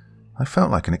 I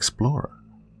felt like an explorer.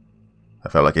 I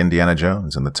felt like Indiana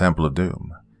Jones in the Temple of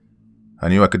Doom. I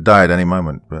knew I could die at any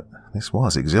moment, but this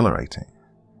was exhilarating.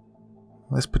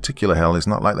 This particular hell is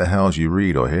not like the hells you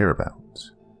read or hear about.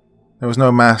 There was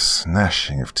no mass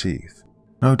gnashing of teeth.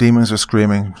 No demons were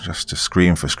screaming just to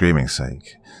scream for screaming's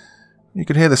sake. You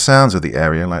could hear the sounds of the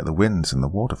area like the winds and the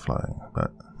water flowing,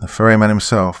 but the ferryman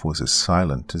himself was as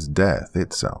silent as death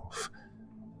itself.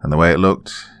 And the way it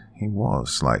looked, he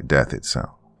was like death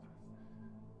itself.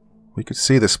 We could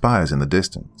see the spires in the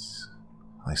distance.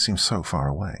 They seemed so far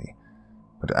away.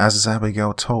 But as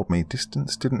Abigail told me,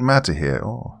 distance didn't matter here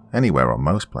or anywhere on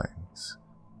most planes.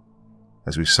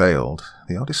 As we sailed,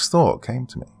 the oddest thought came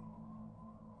to me.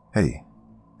 "Hey,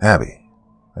 Abby,"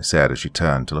 I said as she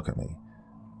turned to look at me.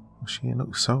 She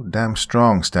looked so damn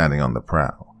strong standing on the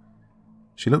prow.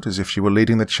 She looked as if she were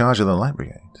leading the charge of the light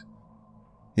brigade.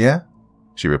 "Yeah?"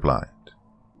 she replied.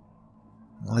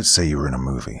 "Let's say you were in a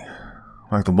movie.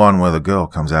 Like the one where the girl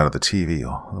comes out of the TV,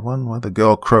 or the one where the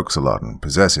girl croaks a lot and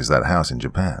possesses that house in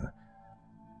Japan.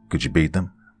 Could you beat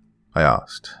them?" I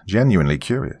asked, genuinely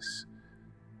curious.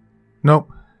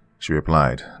 "Nope," she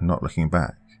replied, not looking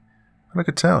back, but I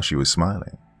could tell she was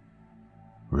smiling.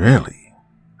 "Really?"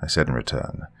 I said in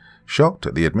return, shocked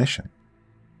at the admission.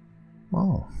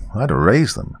 "Oh, I'd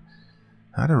erase them.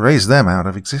 I'd erase them out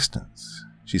of existence,"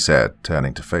 she said,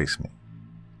 turning to face me.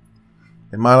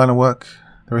 "In my line of work,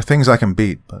 there are things I can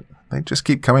beat, but they just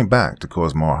keep coming back to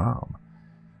cause more harm.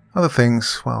 Other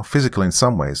things, while physical in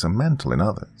some ways, are mental in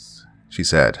others," she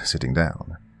said, sitting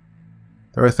down.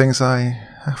 "There are things I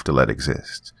have to let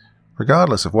exist,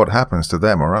 regardless of what happens to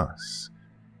them or us.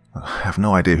 I have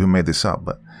no idea who made this up,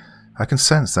 but I can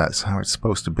sense that's how it's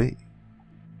supposed to be.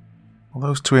 Well,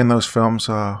 those two in those films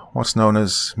are what's known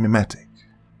as mimetic.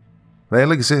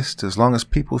 They'll exist as long as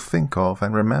people think of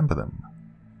and remember them.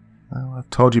 Well, I've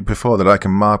told you before that I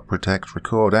can mark, protect,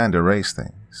 record, and erase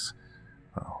things.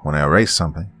 Well, when I erase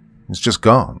something, it's just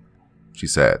gone," she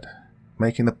said,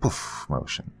 making the poof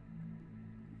motion.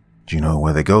 "Do you know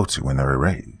where they go to when they're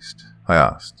erased?" I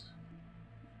asked.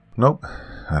 "Nope,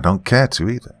 I don't care to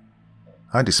either.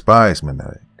 I despise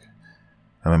mimetic.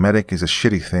 A mimetic is a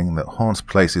shitty thing that haunts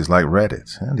places like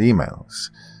Reddit and emails.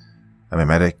 A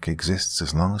mimetic exists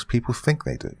as long as people think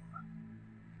they do.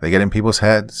 They get in people's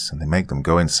heads and they make them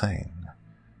go insane.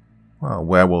 Well,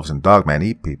 werewolves and dogmen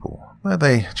eat people, but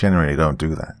they generally don't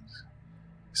do that.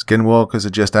 Skinwalkers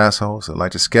are just assholes that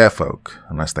like to scare folk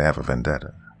unless they have a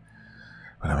vendetta.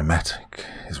 But a mimetic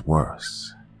is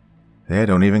worse. They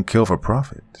don't even kill for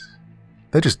profit.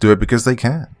 They just do it because they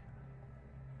can."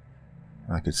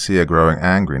 I could see her growing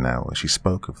angry now as she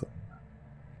spoke of them.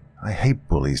 "I hate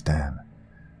bullies, Dan.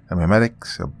 And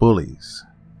mimetics are bullies.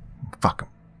 Fuck 'em,"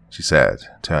 she said,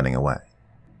 turning away.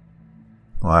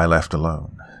 Well, I left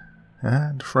alone,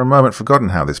 and for a moment forgotten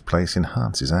how this place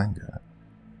enhances anger.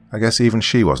 I guess even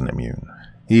she wasn't immune,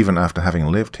 even after having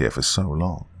lived here for so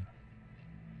long.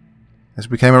 As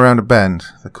we came around a bend,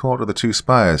 the court of the Two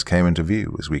Spires came into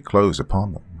view as we closed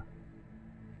upon them.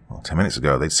 Well, 10 minutes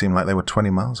ago they'd seemed like they were 20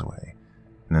 miles away,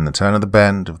 and in the turn of the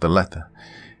bend of the letter,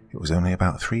 it was only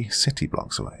about 3 city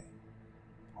blocks away.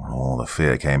 Well, all the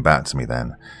fear came back to me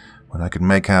then, when I could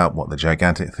make out what the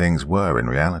gigantic things were in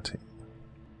reality.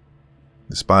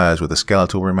 The spires were the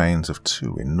skeletal remains of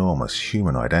 2 enormous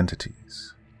humanoid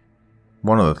entities.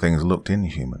 One of the things looked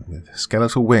inhuman, with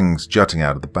skeletal wings jutting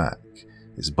out of the back,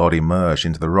 its body merged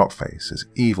into the rock face as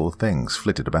evil things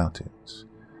flitted about it.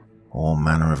 All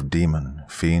manner of demon,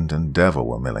 fiend, and devil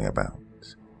were milling about.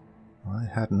 I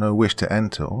had no wish to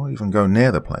enter or even go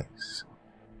near the place.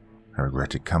 I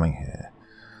regretted coming here.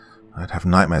 I'd have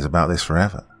nightmares about this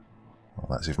forever. Well,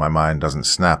 that's if my mind doesn't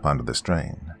snap under the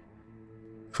strain.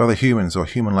 If other humans or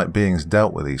human-like beings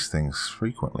dealt with these things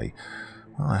frequently,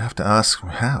 well, I have to ask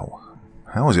how.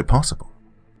 How is it possible?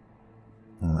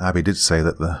 Abby did say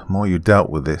that the more you dealt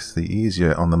with this, the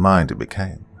easier on the mind it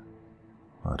became.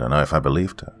 I don't know if I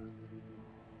believed her.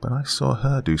 But I saw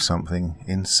her do something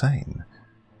insane.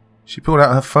 She pulled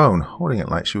out her phone, holding it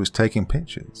like she was taking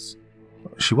pictures.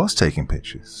 She was taking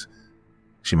pictures.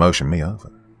 She motioned me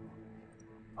over.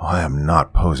 "I am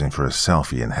not posing for a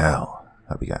selfie in hell,"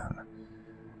 I began.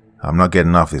 "I'm not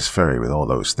getting off this ferry with all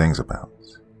those things about."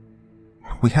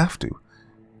 "We have to.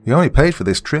 "We only paid for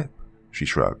this trip," she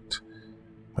shrugged.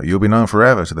 "But you'll be known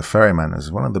forever to the ferryman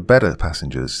as one of the better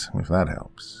passengers, if that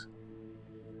helps."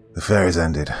 "The ferry's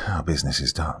ended. Our business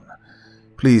is done.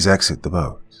 Please exit the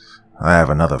boat. I have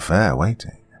another fare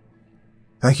waiting.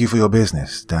 Thank you for your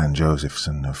business, Dan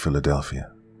Josephson of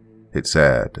Philadelphia," it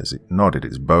said as it nodded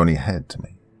its bony head to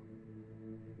me.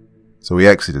 So we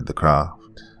exited the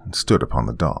craft and stood upon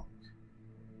the dock.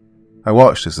 I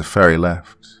watched as the ferry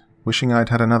left, wishing I'd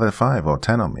had another 5 or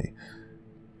 10 on me.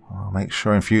 I'll make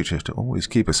sure in future to always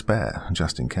keep a spare,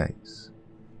 just in case.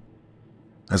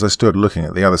 As I stood looking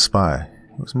at the other spy,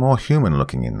 it was more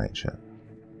human-looking in nature.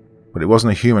 But it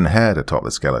wasn't a human head atop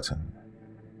the skeleton.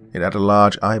 It had a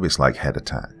large ibis-like head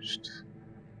attached.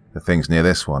 The things near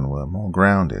this one were more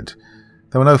grounded.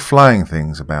 There were no flying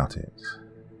things about it.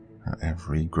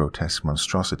 Every grotesque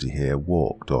monstrosity here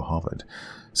walked or hovered.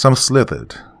 Some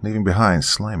slithered, leaving behind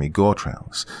slimy gore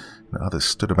trails, and others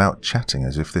stood about chatting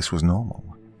as if this was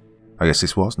normal. I guess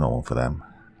this was normal for them,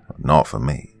 but not for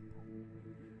me.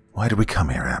 "Why did we come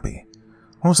here, Abby?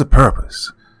 What was the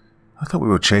purpose? I thought we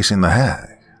were chasing the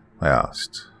hag," I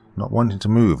asked, not wanting to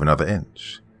move another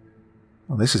inch.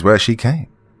 "Well, this is where she came,"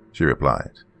 she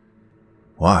replied.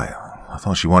 "Why? I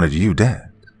thought she wanted you dead."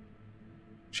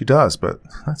 "She does, but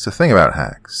that's the thing about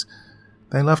hags.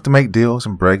 They love to make deals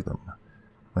and break them.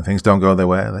 When things don't go their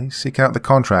way, they seek out the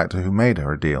contractor who made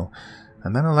her a deal,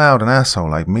 and then allowed an asshole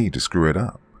like me to screw it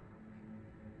up."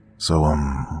 "So,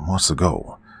 what's the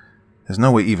goal? There's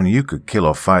no way even you could kill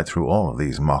or fight through all of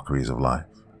these mockeries of life,"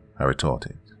 I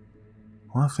retorted.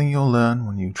 "One thing you'll learn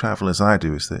when you travel as I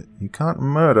do is that you can't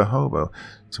murder hobo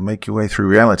to make your way through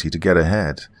reality to get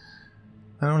ahead.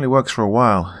 That only works for a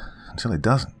while, until it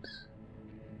doesn't."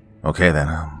 "Okay then,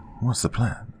 what's the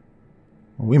plan?"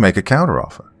 "We make a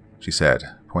counteroffer," she said,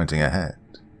 pointing ahead.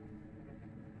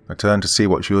 I turned to see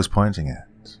what she was pointing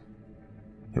at.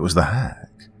 It was the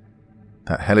hag,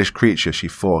 that hellish creature she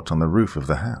fought on the roof of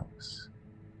the house.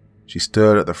 She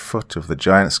stood at the foot of the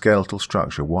giant skeletal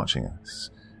structure watching us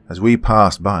as we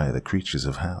passed by the creatures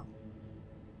of hell.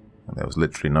 And there was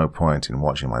literally no point in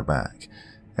watching my back.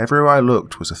 Everywhere I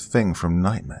looked was a thing from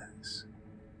nightmares.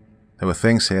 There were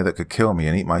things here that could kill me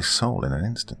and eat my soul in an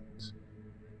instant.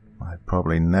 I'd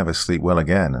probably never sleep well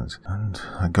again, and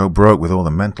I'd go broke with all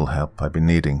the mental help I'd been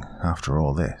needing after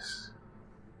all this.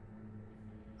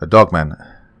 A dogman,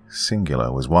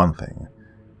 singular, was one thing.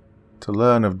 To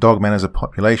learn of dogmen as a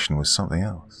population was something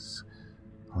else.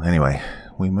 Well, anyway,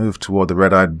 we moved toward the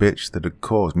red-eyed bitch that had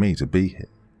caused me to be here.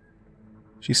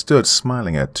 She stood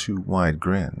smiling a too-wide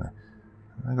grin.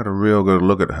 I got a real good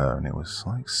look at her, and it was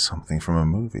like something from a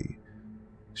movie.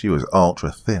 She was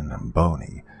ultra-thin and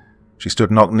bony. She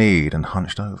stood knock-kneed and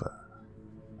hunched over.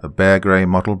 Her bare grey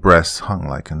mottled breasts hung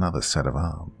like another set of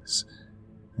arms.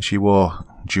 She wore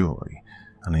jewelry,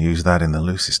 and I use that in the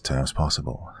loosest terms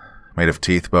possible, made of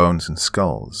teeth, bones, and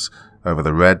skulls, over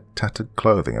the red, tattered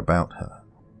clothing about her.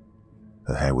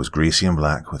 Her hair was greasy and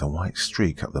black, with a white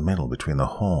streak up the middle between the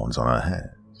horns on her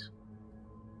head.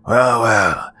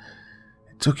 Well,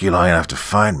 it took you long enough to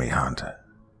find me, Hunter,"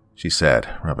 she said,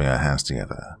 rubbing her hands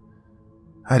together.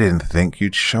 "I didn't think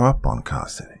you'd show up on Car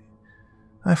City.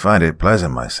 I find it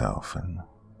pleasant myself, and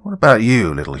what about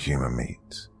you, little human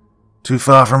meat? Too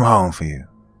far from home for you?"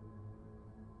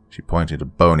 She pointed a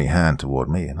bony hand toward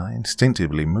me, and I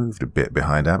instinctively moved a bit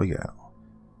behind Abigail.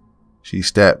 She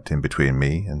stepped in between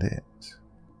me and it.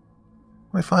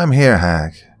 "Well, if I'm here,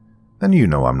 hag, then you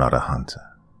know I'm not a hunter.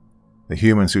 The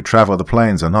humans who travel the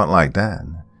plains are not like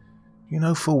Dan. You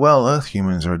know full well Earth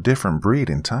humans are a different breed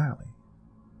entirely."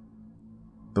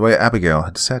 The way Abigail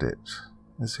had said it,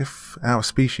 as if our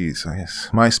species, I guess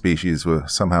my species, were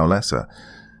somehow lesser,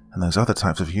 and those other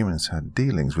types of humans had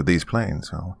dealings with these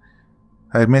plains, well,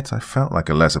 I admit I felt like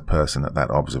a lesser person at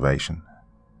that observation.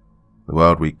 The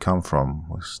world we'd come from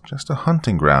was just a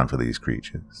hunting ground for these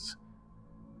creatures.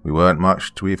 We weren't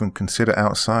much to even consider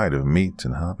outside of meat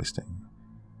and harvesting.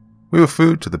 We were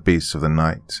food to the beasts of the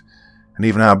night, and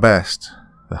even our best,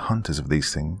 the hunters of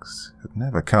these things, had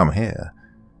never come here.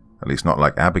 At least not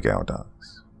like Abigail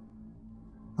does.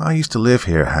 "I used to live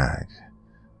here, hag.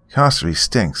 Carcery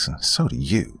stinks, and so do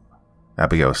you,"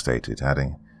 Abigail stated,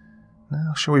 adding,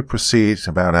 "Now shall we proceed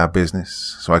about our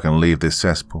business, so I can leave this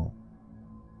cesspool?"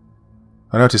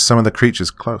 I noticed some of the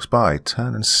creatures close by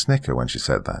turn and snicker when she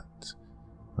said that,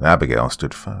 but Abigail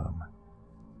stood firm.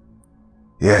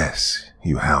 "Yes,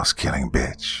 you house-killing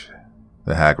bitch,"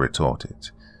 the hag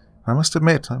retorted. I must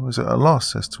admit I was at a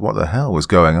loss as to what the hell was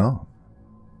going on.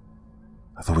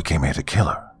 "I thought we came here to kill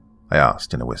her," I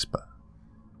asked in a whisper.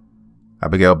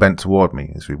 Abigail bent toward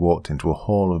me as we walked into a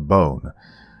hall of bone,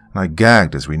 and I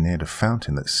gagged as we neared a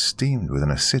fountain that steamed with an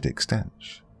acidic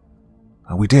stench.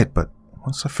 We did, but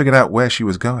once I figured out where she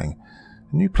was going,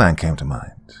 a new plan came to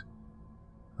mind.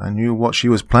 I knew what she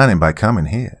was planning by coming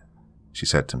here, she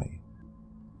said to me.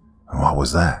 And what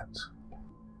was that?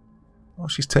 Well,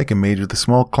 she's taken me to the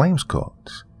small claims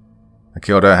court. I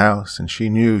killed her house, and she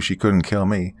knew she couldn't kill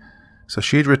me, so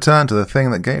she'd return to the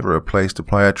thing that gave her a place to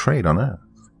ply her trade on Earth.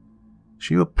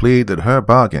 She would plead that her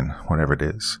bargain, whatever it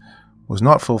is, was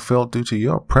not fulfilled due to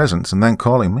your presence and then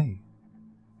calling me.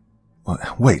 Well,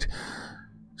 wait,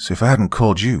 so if I hadn't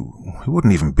called you, we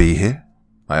wouldn't even be here?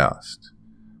 I asked.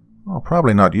 Well,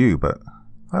 probably not you, but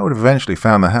I would have eventually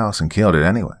found the house and killed it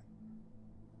anyway.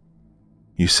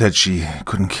 You said she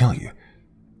couldn't kill you.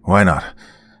 Why not?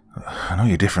 I know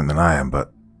you're different than I am,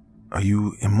 but are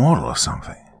you immortal or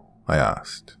something? I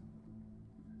asked.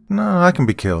 No, I can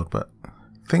be killed, but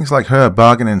things like her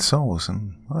bargain in souls,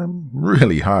 and I'm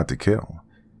really hard to kill.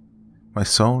 My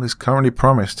soul is currently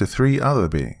promised to 3 other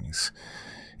beings.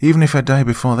 Even if I die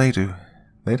before they do,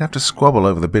 they'd have to squabble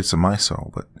over the bits of my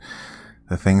soul, but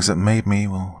the things that made me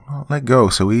will not let go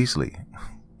so easily.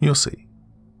 You'll see,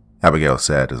 Abigail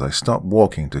said as I stopped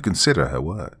walking to consider her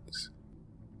words.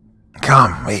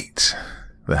 Come, eat,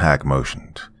 the hag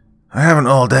motioned. I haven't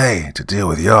all day to deal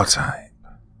with your type.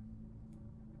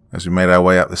 As we made our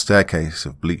way up the staircase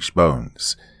of bleached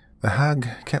bones, the hag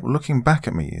kept looking back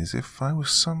at me as if I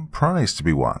was some prize to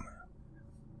be won.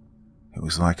 It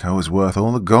was like I was worth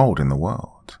all the gold in the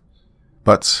world.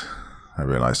 But I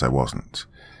realized I wasn't.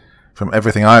 From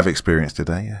everything I've experienced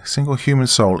today, a single human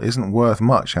soul isn't worth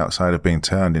much outside of being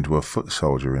turned into a foot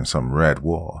soldier in some red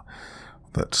war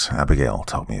that Abigail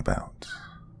told me about.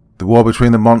 The war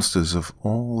between the monsters of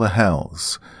all the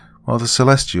hells, while the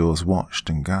Celestials watched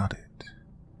and guarded.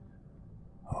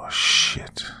 Oh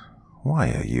shit,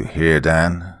 why are you here,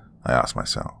 Dan? I asked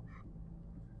myself.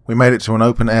 We made it to an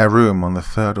open-air room on the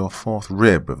 3rd or 4th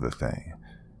rib of the thing.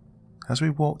 As we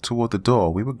walked toward the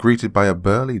door, we were greeted by a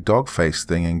burly dog-faced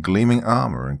thing in gleaming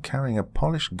armor and carrying a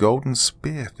polished golden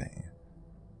spear thing.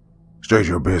 State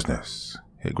your business,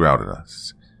 it growled at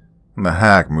us, and the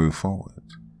hag moved forward.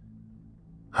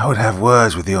 I would have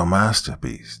words with your master,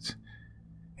 beast.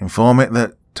 Inform it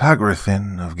that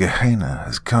Tagrathin of Gehenna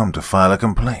has come to file a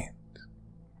complaint.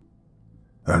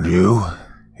 And you?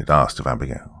 It asked of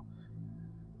Abigail.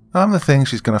 I'm the thing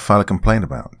she's going to file a complaint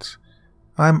about.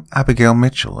 I'm Abigail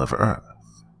Mitchell of Earth.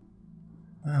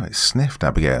 Well, it sniffed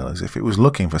Abigail as if it was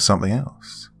looking for something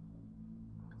else.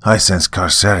 I sense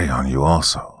Carceri on you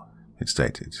also, it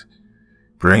stated.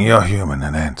 Bring your human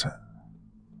and enter.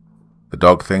 The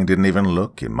dog thing didn't even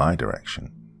look in my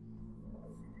direction.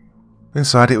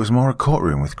 Inside it was more a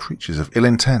courtroom with creatures of ill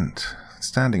intent,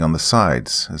 standing on the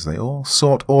sides as they all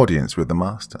sought audience with the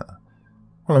master.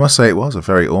 Well, I must say it was a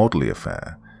very orderly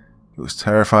affair. It was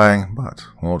terrifying, but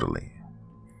orderly.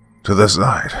 To the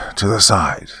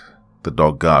side, the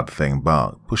dog guard thing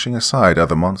barked, pushing aside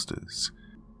other monsters.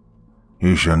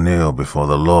 You shall kneel before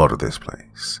the lord of this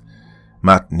place,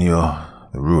 Matnior,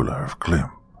 the ruler of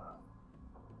Klimp.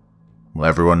 Well,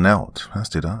 everyone knelt, as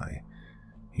did I.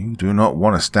 You do not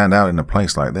want to stand out in a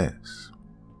place like this.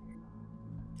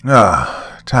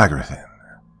 Ah, Tagrathin,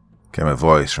 came a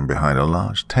voice from behind a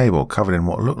large table covered in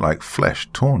what looked like flesh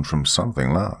torn from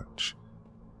something large.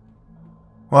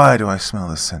 Why do I smell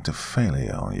the scent of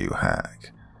failure on you,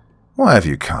 hag? Why have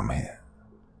you come here?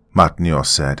 Matnior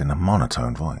said in a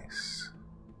monotone voice.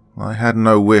 I had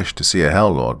no wish to see a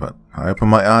Hell Lord, but I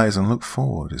opened my eyes and looked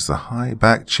forward as the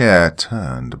high-backed chair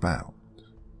turned about.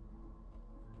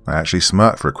 I actually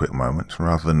smirked for a quick moment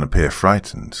rather than appear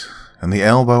frightened, and the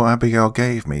elbow Abigail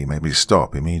gave me made me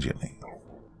stop immediately.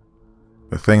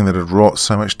 The thing that had wrought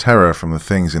so much terror from the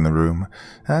things in the room,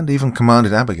 and even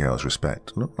commanded Abigail's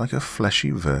respect, looked like a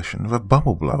fleshy version of a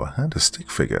bubble blower and a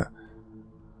stick figure.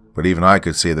 But even I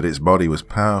could see that its body was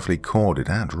powerfully corded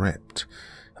and ripped,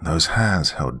 and those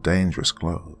hands held dangerous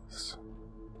gloves.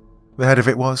 The head of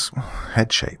it was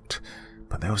head-shaped,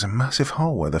 but there was a massive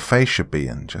hole where the face should be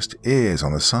and just ears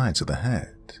on the sides of the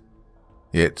head.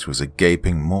 It was a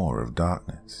gaping maw of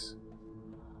darkness.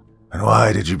 And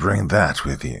why did you bring that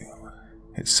with you?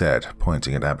 It said,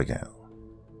 pointing at Abigail.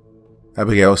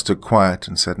 Abigail stood quiet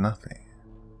and said nothing.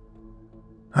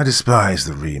 I despise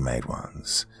the remade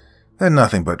ones. They're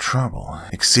nothing but trouble,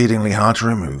 exceedingly hard to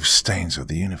remove stains of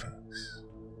the universe.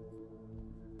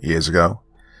 Years ago,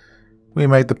 we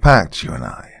made the pact, you and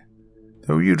I,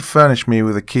 though you'd furnish me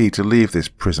with a key to leave this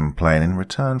prison plane in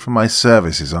return for my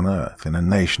services on Earth in a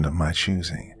nation of my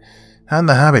choosing, and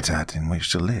the habitat in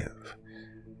which to live.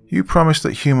 You promised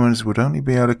that humans would only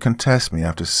be able to contest me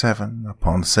after 7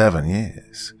 upon 7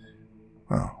 years.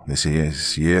 Well, this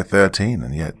is year 13,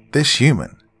 and yet this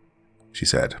human, she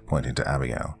said, pointing to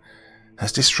Abigail,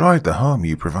 has destroyed the home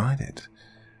you provided,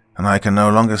 and I can no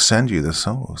longer send you the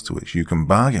souls to which you can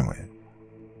bargain with.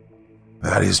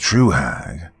 That is true,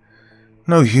 hag.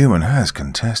 No human has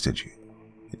contested you,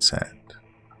 it said.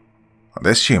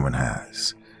 This human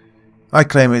has. I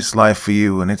claim its life for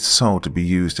you and its soul to be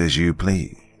used as you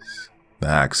please, the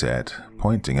hag said,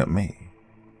 pointing at me.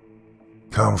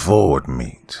 Come forward,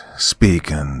 meat.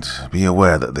 Speak, and be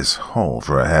aware that this hole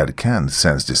for a head can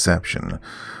sense deception,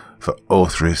 for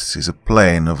Othris is a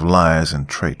plane of liars and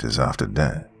traitors after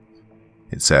death,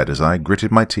 it said as I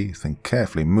gritted my teeth and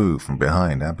carefully moved from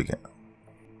behind Abigail.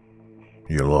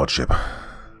 Your lordship,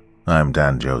 I am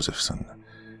Dan Josephson,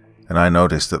 and I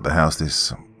noticed that the house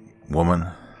this woman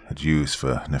had used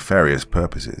for nefarious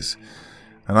purposes,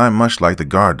 and I'm much like the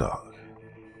guard dog.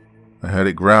 I heard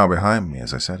it growl behind me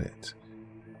as I said it.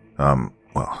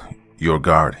 Well, your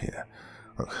guard here.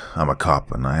 Look, I'm a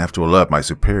cop, and I have to alert my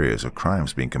superiors of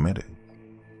crimes being committed.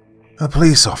 A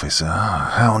police officer,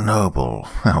 how noble,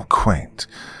 how quaint,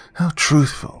 how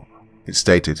truthful, it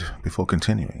stated before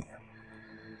continuing.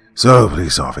 So,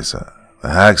 police officer, the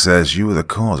hag says you were the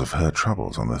cause of her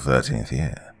troubles on the 13th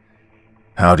year.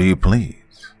 How do you plead?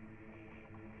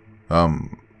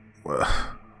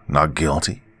 Not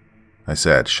guilty, I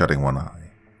said, shutting one eye.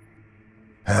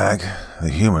 Hag, the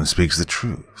human speaks the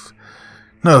truth.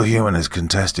 No human has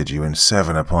contested you in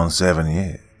 7 upon 7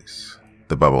 years,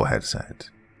 the bubblehead said.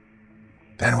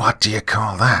 Then what do you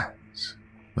call that?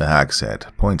 The hag said,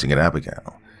 pointing at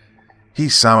Abigail. He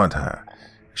summoned her.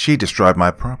 She destroyed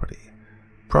my property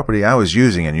I was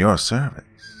using in your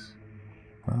service.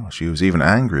 Well, she was even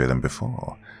angrier than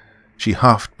before. She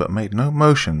huffed but made no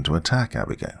motion to attack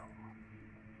Abigail.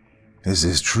 Is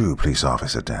this true, police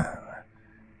officer Dan?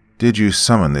 Did you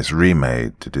summon this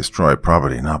remade to destroy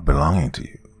property not belonging to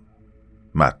you?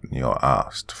 Matnior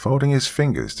asked, folding his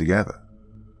fingers together.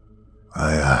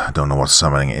 I don't know what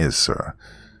summoning is, sir.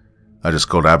 I just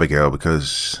called Abigail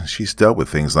because she's dealt with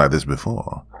things like this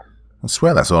before. I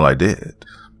swear that's all I did,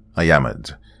 I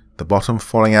yammered, the bottom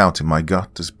falling out in my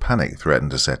gut as panic threatened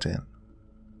to set in.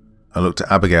 I looked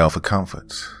at Abigail for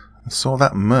comfort and saw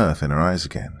that mirth in her eyes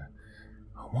again.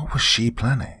 What was she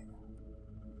planning?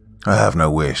 I have no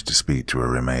wish to speak to a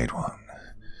remade one.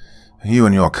 You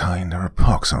and your kind are a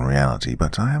pox on reality,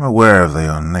 but I am aware of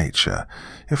your nature,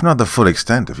 if not the full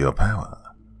extent of your power.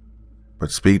 But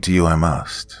speak to you I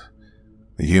must.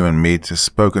 The human meat has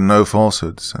spoken no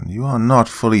falsehoods, and you are not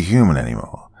fully human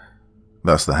anymore.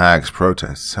 Thus the hag's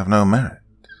protests have no merit,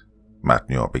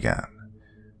 Matnior began.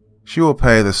 She will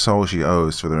pay the soul she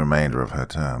owes for the remainder of her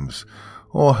terms,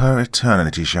 or her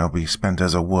eternity shall be spent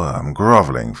as a worm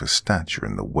grovelling for stature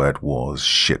in the Wed War's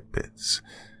shitbits.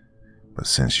 But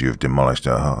since you have demolished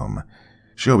her home,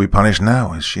 she'll be punished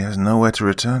now as she has nowhere to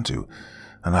return to,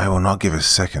 and I will not give a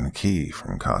second key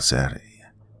from Carceri.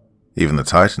 Even the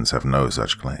Titans have no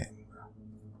such claim.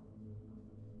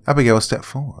 Abigail stepped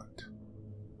forward.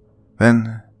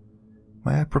 Then,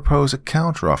 may I propose a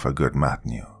counteroffer, good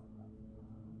Matnior?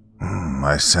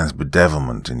 I sense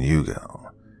bedevilment in you, girl.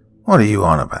 What are you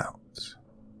on about?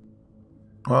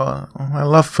 Well, I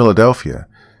love Philadelphia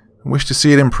and wish to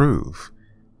see it improve.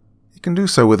 You can do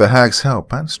so with the hag's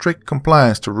help and strict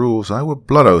compliance to rules I would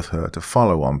blood oath her to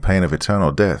follow on pain of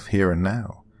eternal death here and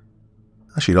now.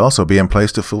 She'd also be in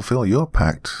place to fulfill your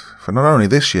pact for not only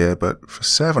this year, but for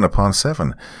 7 upon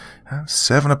 7, and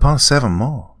 7 upon 7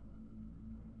 more.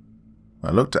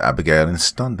 I looked at Abigail in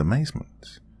stunned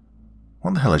amazement.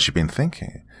 What the hell had she been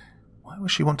thinking? Why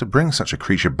would she want to bring such a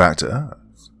creature back to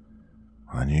Earth?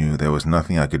 I knew there was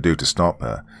nothing I could do to stop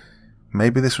her.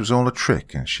 Maybe this was all a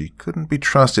trick, and she couldn't be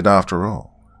trusted after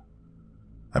all.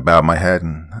 I bowed my head,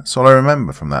 and that's all I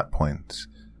remember from that point,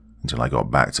 until I got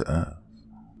back to Earth.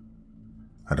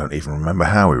 I don't even remember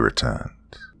how we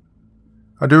returned.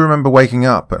 I do remember waking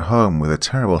up at home with a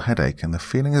terrible headache and the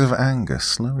feelings of anger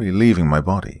slowly leaving my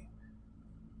body.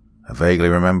 I vaguely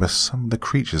remember some of the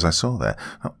creatures I saw there,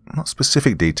 not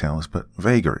specific details, but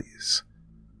vagaries.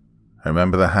 I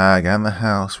remember the hag and the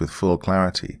house with full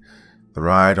clarity, the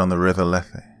ride on the river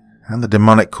Lethe, and the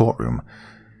demonic courtroom,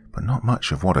 but not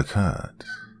much of what occurred.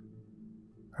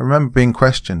 I remember being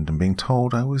questioned and being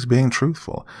told I was being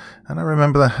truthful, and I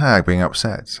remember the hag being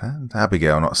upset, and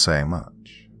Abigail not saying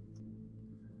much.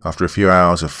 After a few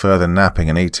hours of further napping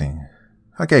and eating,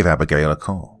 I gave Abigail a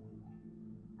call.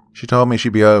 She told me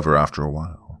she'd be over after a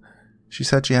while. She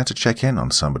said she had to check in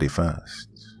on somebody first.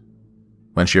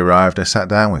 When she arrived, I sat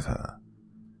down with her.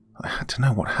 I had to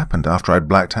know what happened after I'd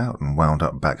blacked out and wound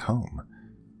up back home.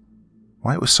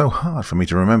 Why it was so hard for me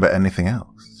to remember anything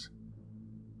else.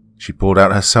 She pulled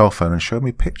out her cell phone and showed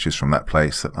me pictures from that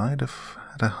place that I'd have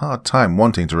had a hard time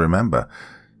wanting to remember,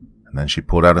 and then she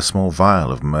pulled out a small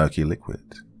vial of murky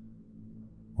liquid.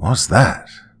 "What's that?"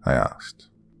 I asked.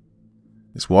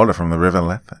 "It's water from the River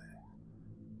Lethe.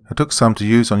 I took some to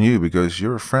use on you because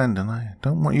you're a friend and I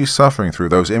don't want you suffering through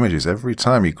those images every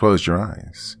time you closed your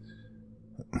eyes.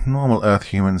 Normal Earth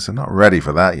humans are not ready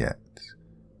for that yet.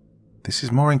 This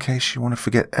is more in case you want to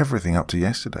forget everything up to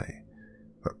yesterday.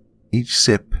 But each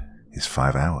sip is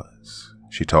 5 hours,"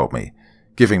 she told me,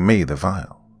 giving me the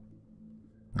vial.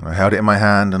 I held it in my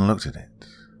hand and looked at it.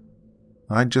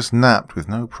 I'd just napped with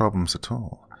no problems at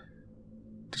all.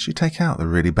 Did she take out the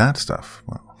really bad stuff?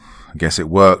 Well, I guess it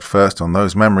worked first on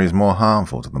those memories more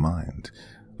harmful to the mind,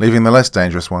 leaving the less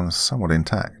dangerous ones somewhat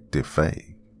intact, if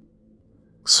vague.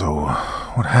 So,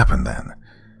 what happened then?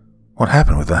 What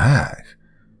happened with the hag?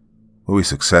 Were we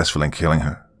successful in killing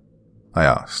her? I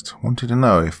asked, wanting to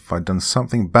know if I'd done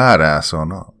something badass or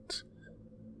not.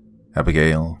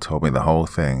 Abigail told me the whole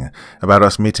thing, about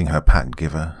us meeting her pact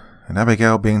giver, and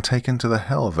Abigail being taken to the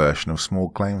hell version of Small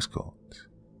Claims Court.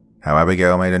 How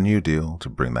Abigail made a new deal to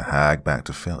bring the hag back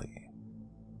to Philly.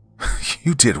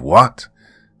 "You did what?"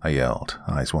 I yelled,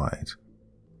 eyes wide.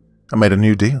 "I made a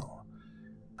new deal.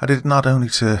 I did it not only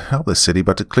to help the city,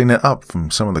 but to clean it up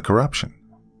from some of the corruption."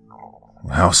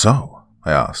 "How so?"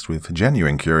 I asked with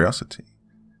genuine curiosity.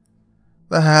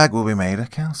 "The hag will be made a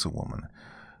councilwoman.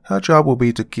 Her job will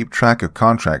be to keep track of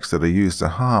contracts that are used to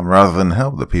harm rather than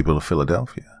help the people of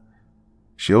Philadelphia.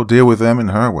 She'll deal with them in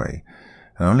her way,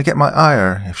 and only get my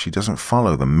ire if she doesn't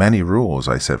follow the many rules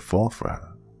I set forth for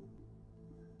her."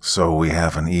 "So we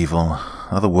have an evil,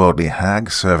 otherworldly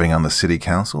hag serving on the city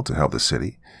council to help the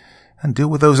city, and deal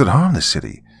with those that harm the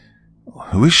city.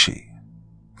 Who is she?"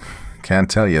 "Can't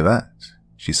tell you that,"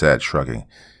 she said, shrugging.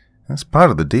 "That's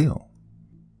part of the deal."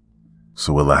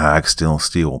 "So will the hag still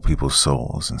steal people's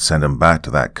souls and send them back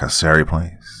to that Kasseri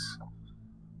place?"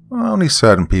 "Well, only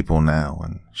certain people now,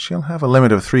 and she'll have a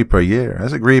limit of 3 per year,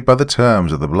 as agreed by the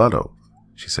terms of the Blood Oath,"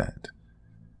 she said.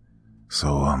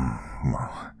 "So,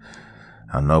 well,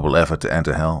 our noble effort to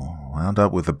enter hell wound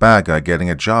up with the bad guy getting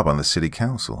a job on the city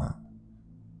council, huh?"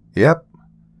 "Yep."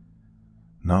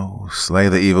 "No, slay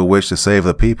the evil witch to save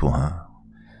the people, huh?"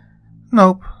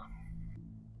 "Nope."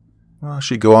 Well,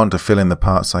 she'd go on to fill in the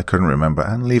parts I couldn't remember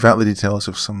and leave out the details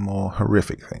of some more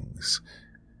horrific things.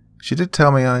 She did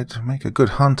tell me I'd make a good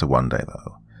hunter one day,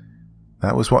 though.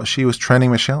 That was what she was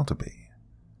training Michelle to be.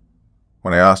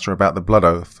 When I asked her about the Blood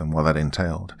Oath and what that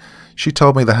entailed, she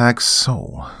told me the hag's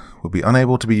soul would be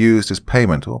unable to be used as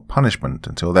payment or punishment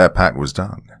until their pact was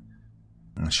done.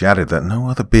 And she added that no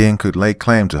other being could lay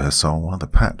claim to her soul while the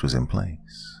pact was in place.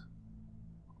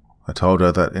 I told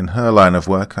her that in her line of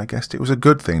work I guessed it was a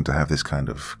good thing to have this kind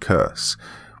of curse,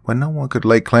 when no one could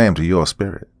lay claim to your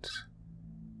spirit.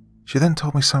 She then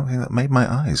told me something that made my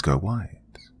eyes go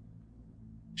wide.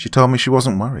 She told me she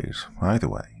wasn't worried, either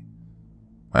way.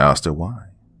 I asked her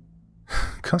why.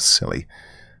 "'Cause silly,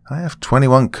 I have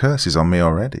 21 curses on me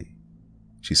already,"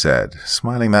 she said,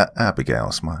 smiling that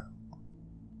Abigail smile.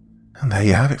 And there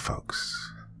you have it,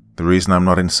 folks. The reason I'm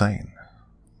not insane.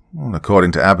 Well,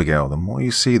 according to Abigail, the more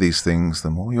you see these things, the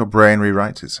more your brain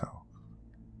rewrites itself.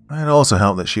 It also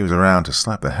helped that she was around to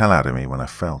slap the hell out of me when I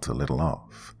felt a little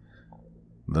off.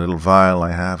 The little vial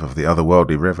I have of the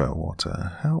otherworldly river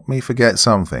water helped me forget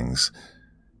some things,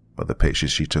 but the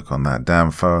pictures she took on that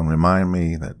damn phone remind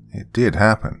me that it did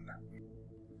happen.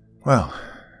 Well,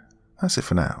 that's it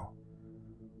for now.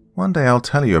 One day I'll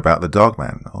tell you about the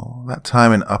Dogman, or that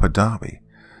time in Upper Derby.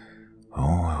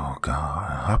 Oh,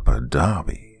 God, Upper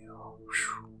Derby.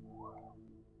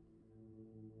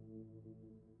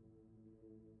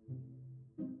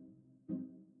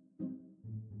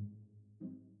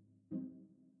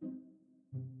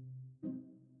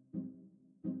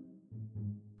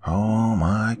 Oh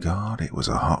my God, it was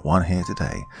a hot one here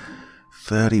today.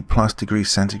 30+ degrees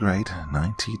centigrade,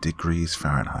 90 degrees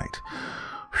Fahrenheit.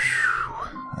 Whew.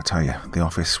 I tell you, the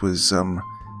office was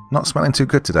not smelling too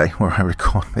good today where I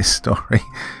record this story.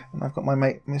 And I've got my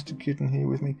mate, Mr. Cuten, here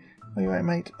with me. Are you right,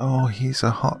 mate? Oh, he's a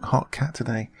hot cat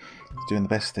today. He's doing the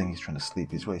best thing. He's trying to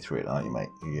sleep his way through it, aren't you, mate?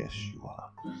 Yes, you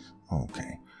are.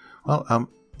 Okay. Well,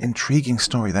 intriguing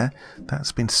story there.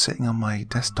 That's been sitting on my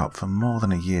desktop for more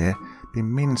than a year.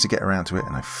 Been meaning to get around to it,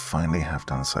 and I finally have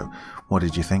done so. What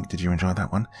did you think? Did you enjoy that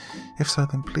one? If so,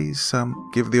 then please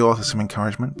give the author some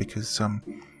encouragement, because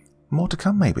more to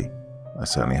come, maybe. I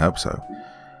certainly hope so.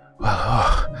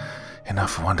 Well,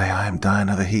 enough for one day. I am dying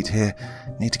of the heat here.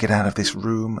 Need to get out of this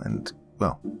room and,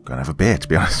 well, go and have a beer, to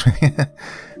be honest with you.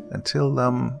 Until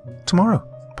tomorrow.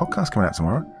 Podcast coming out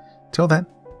tomorrow. Till then,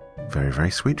 very, very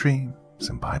sweet dreams.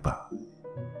 Senpai bye.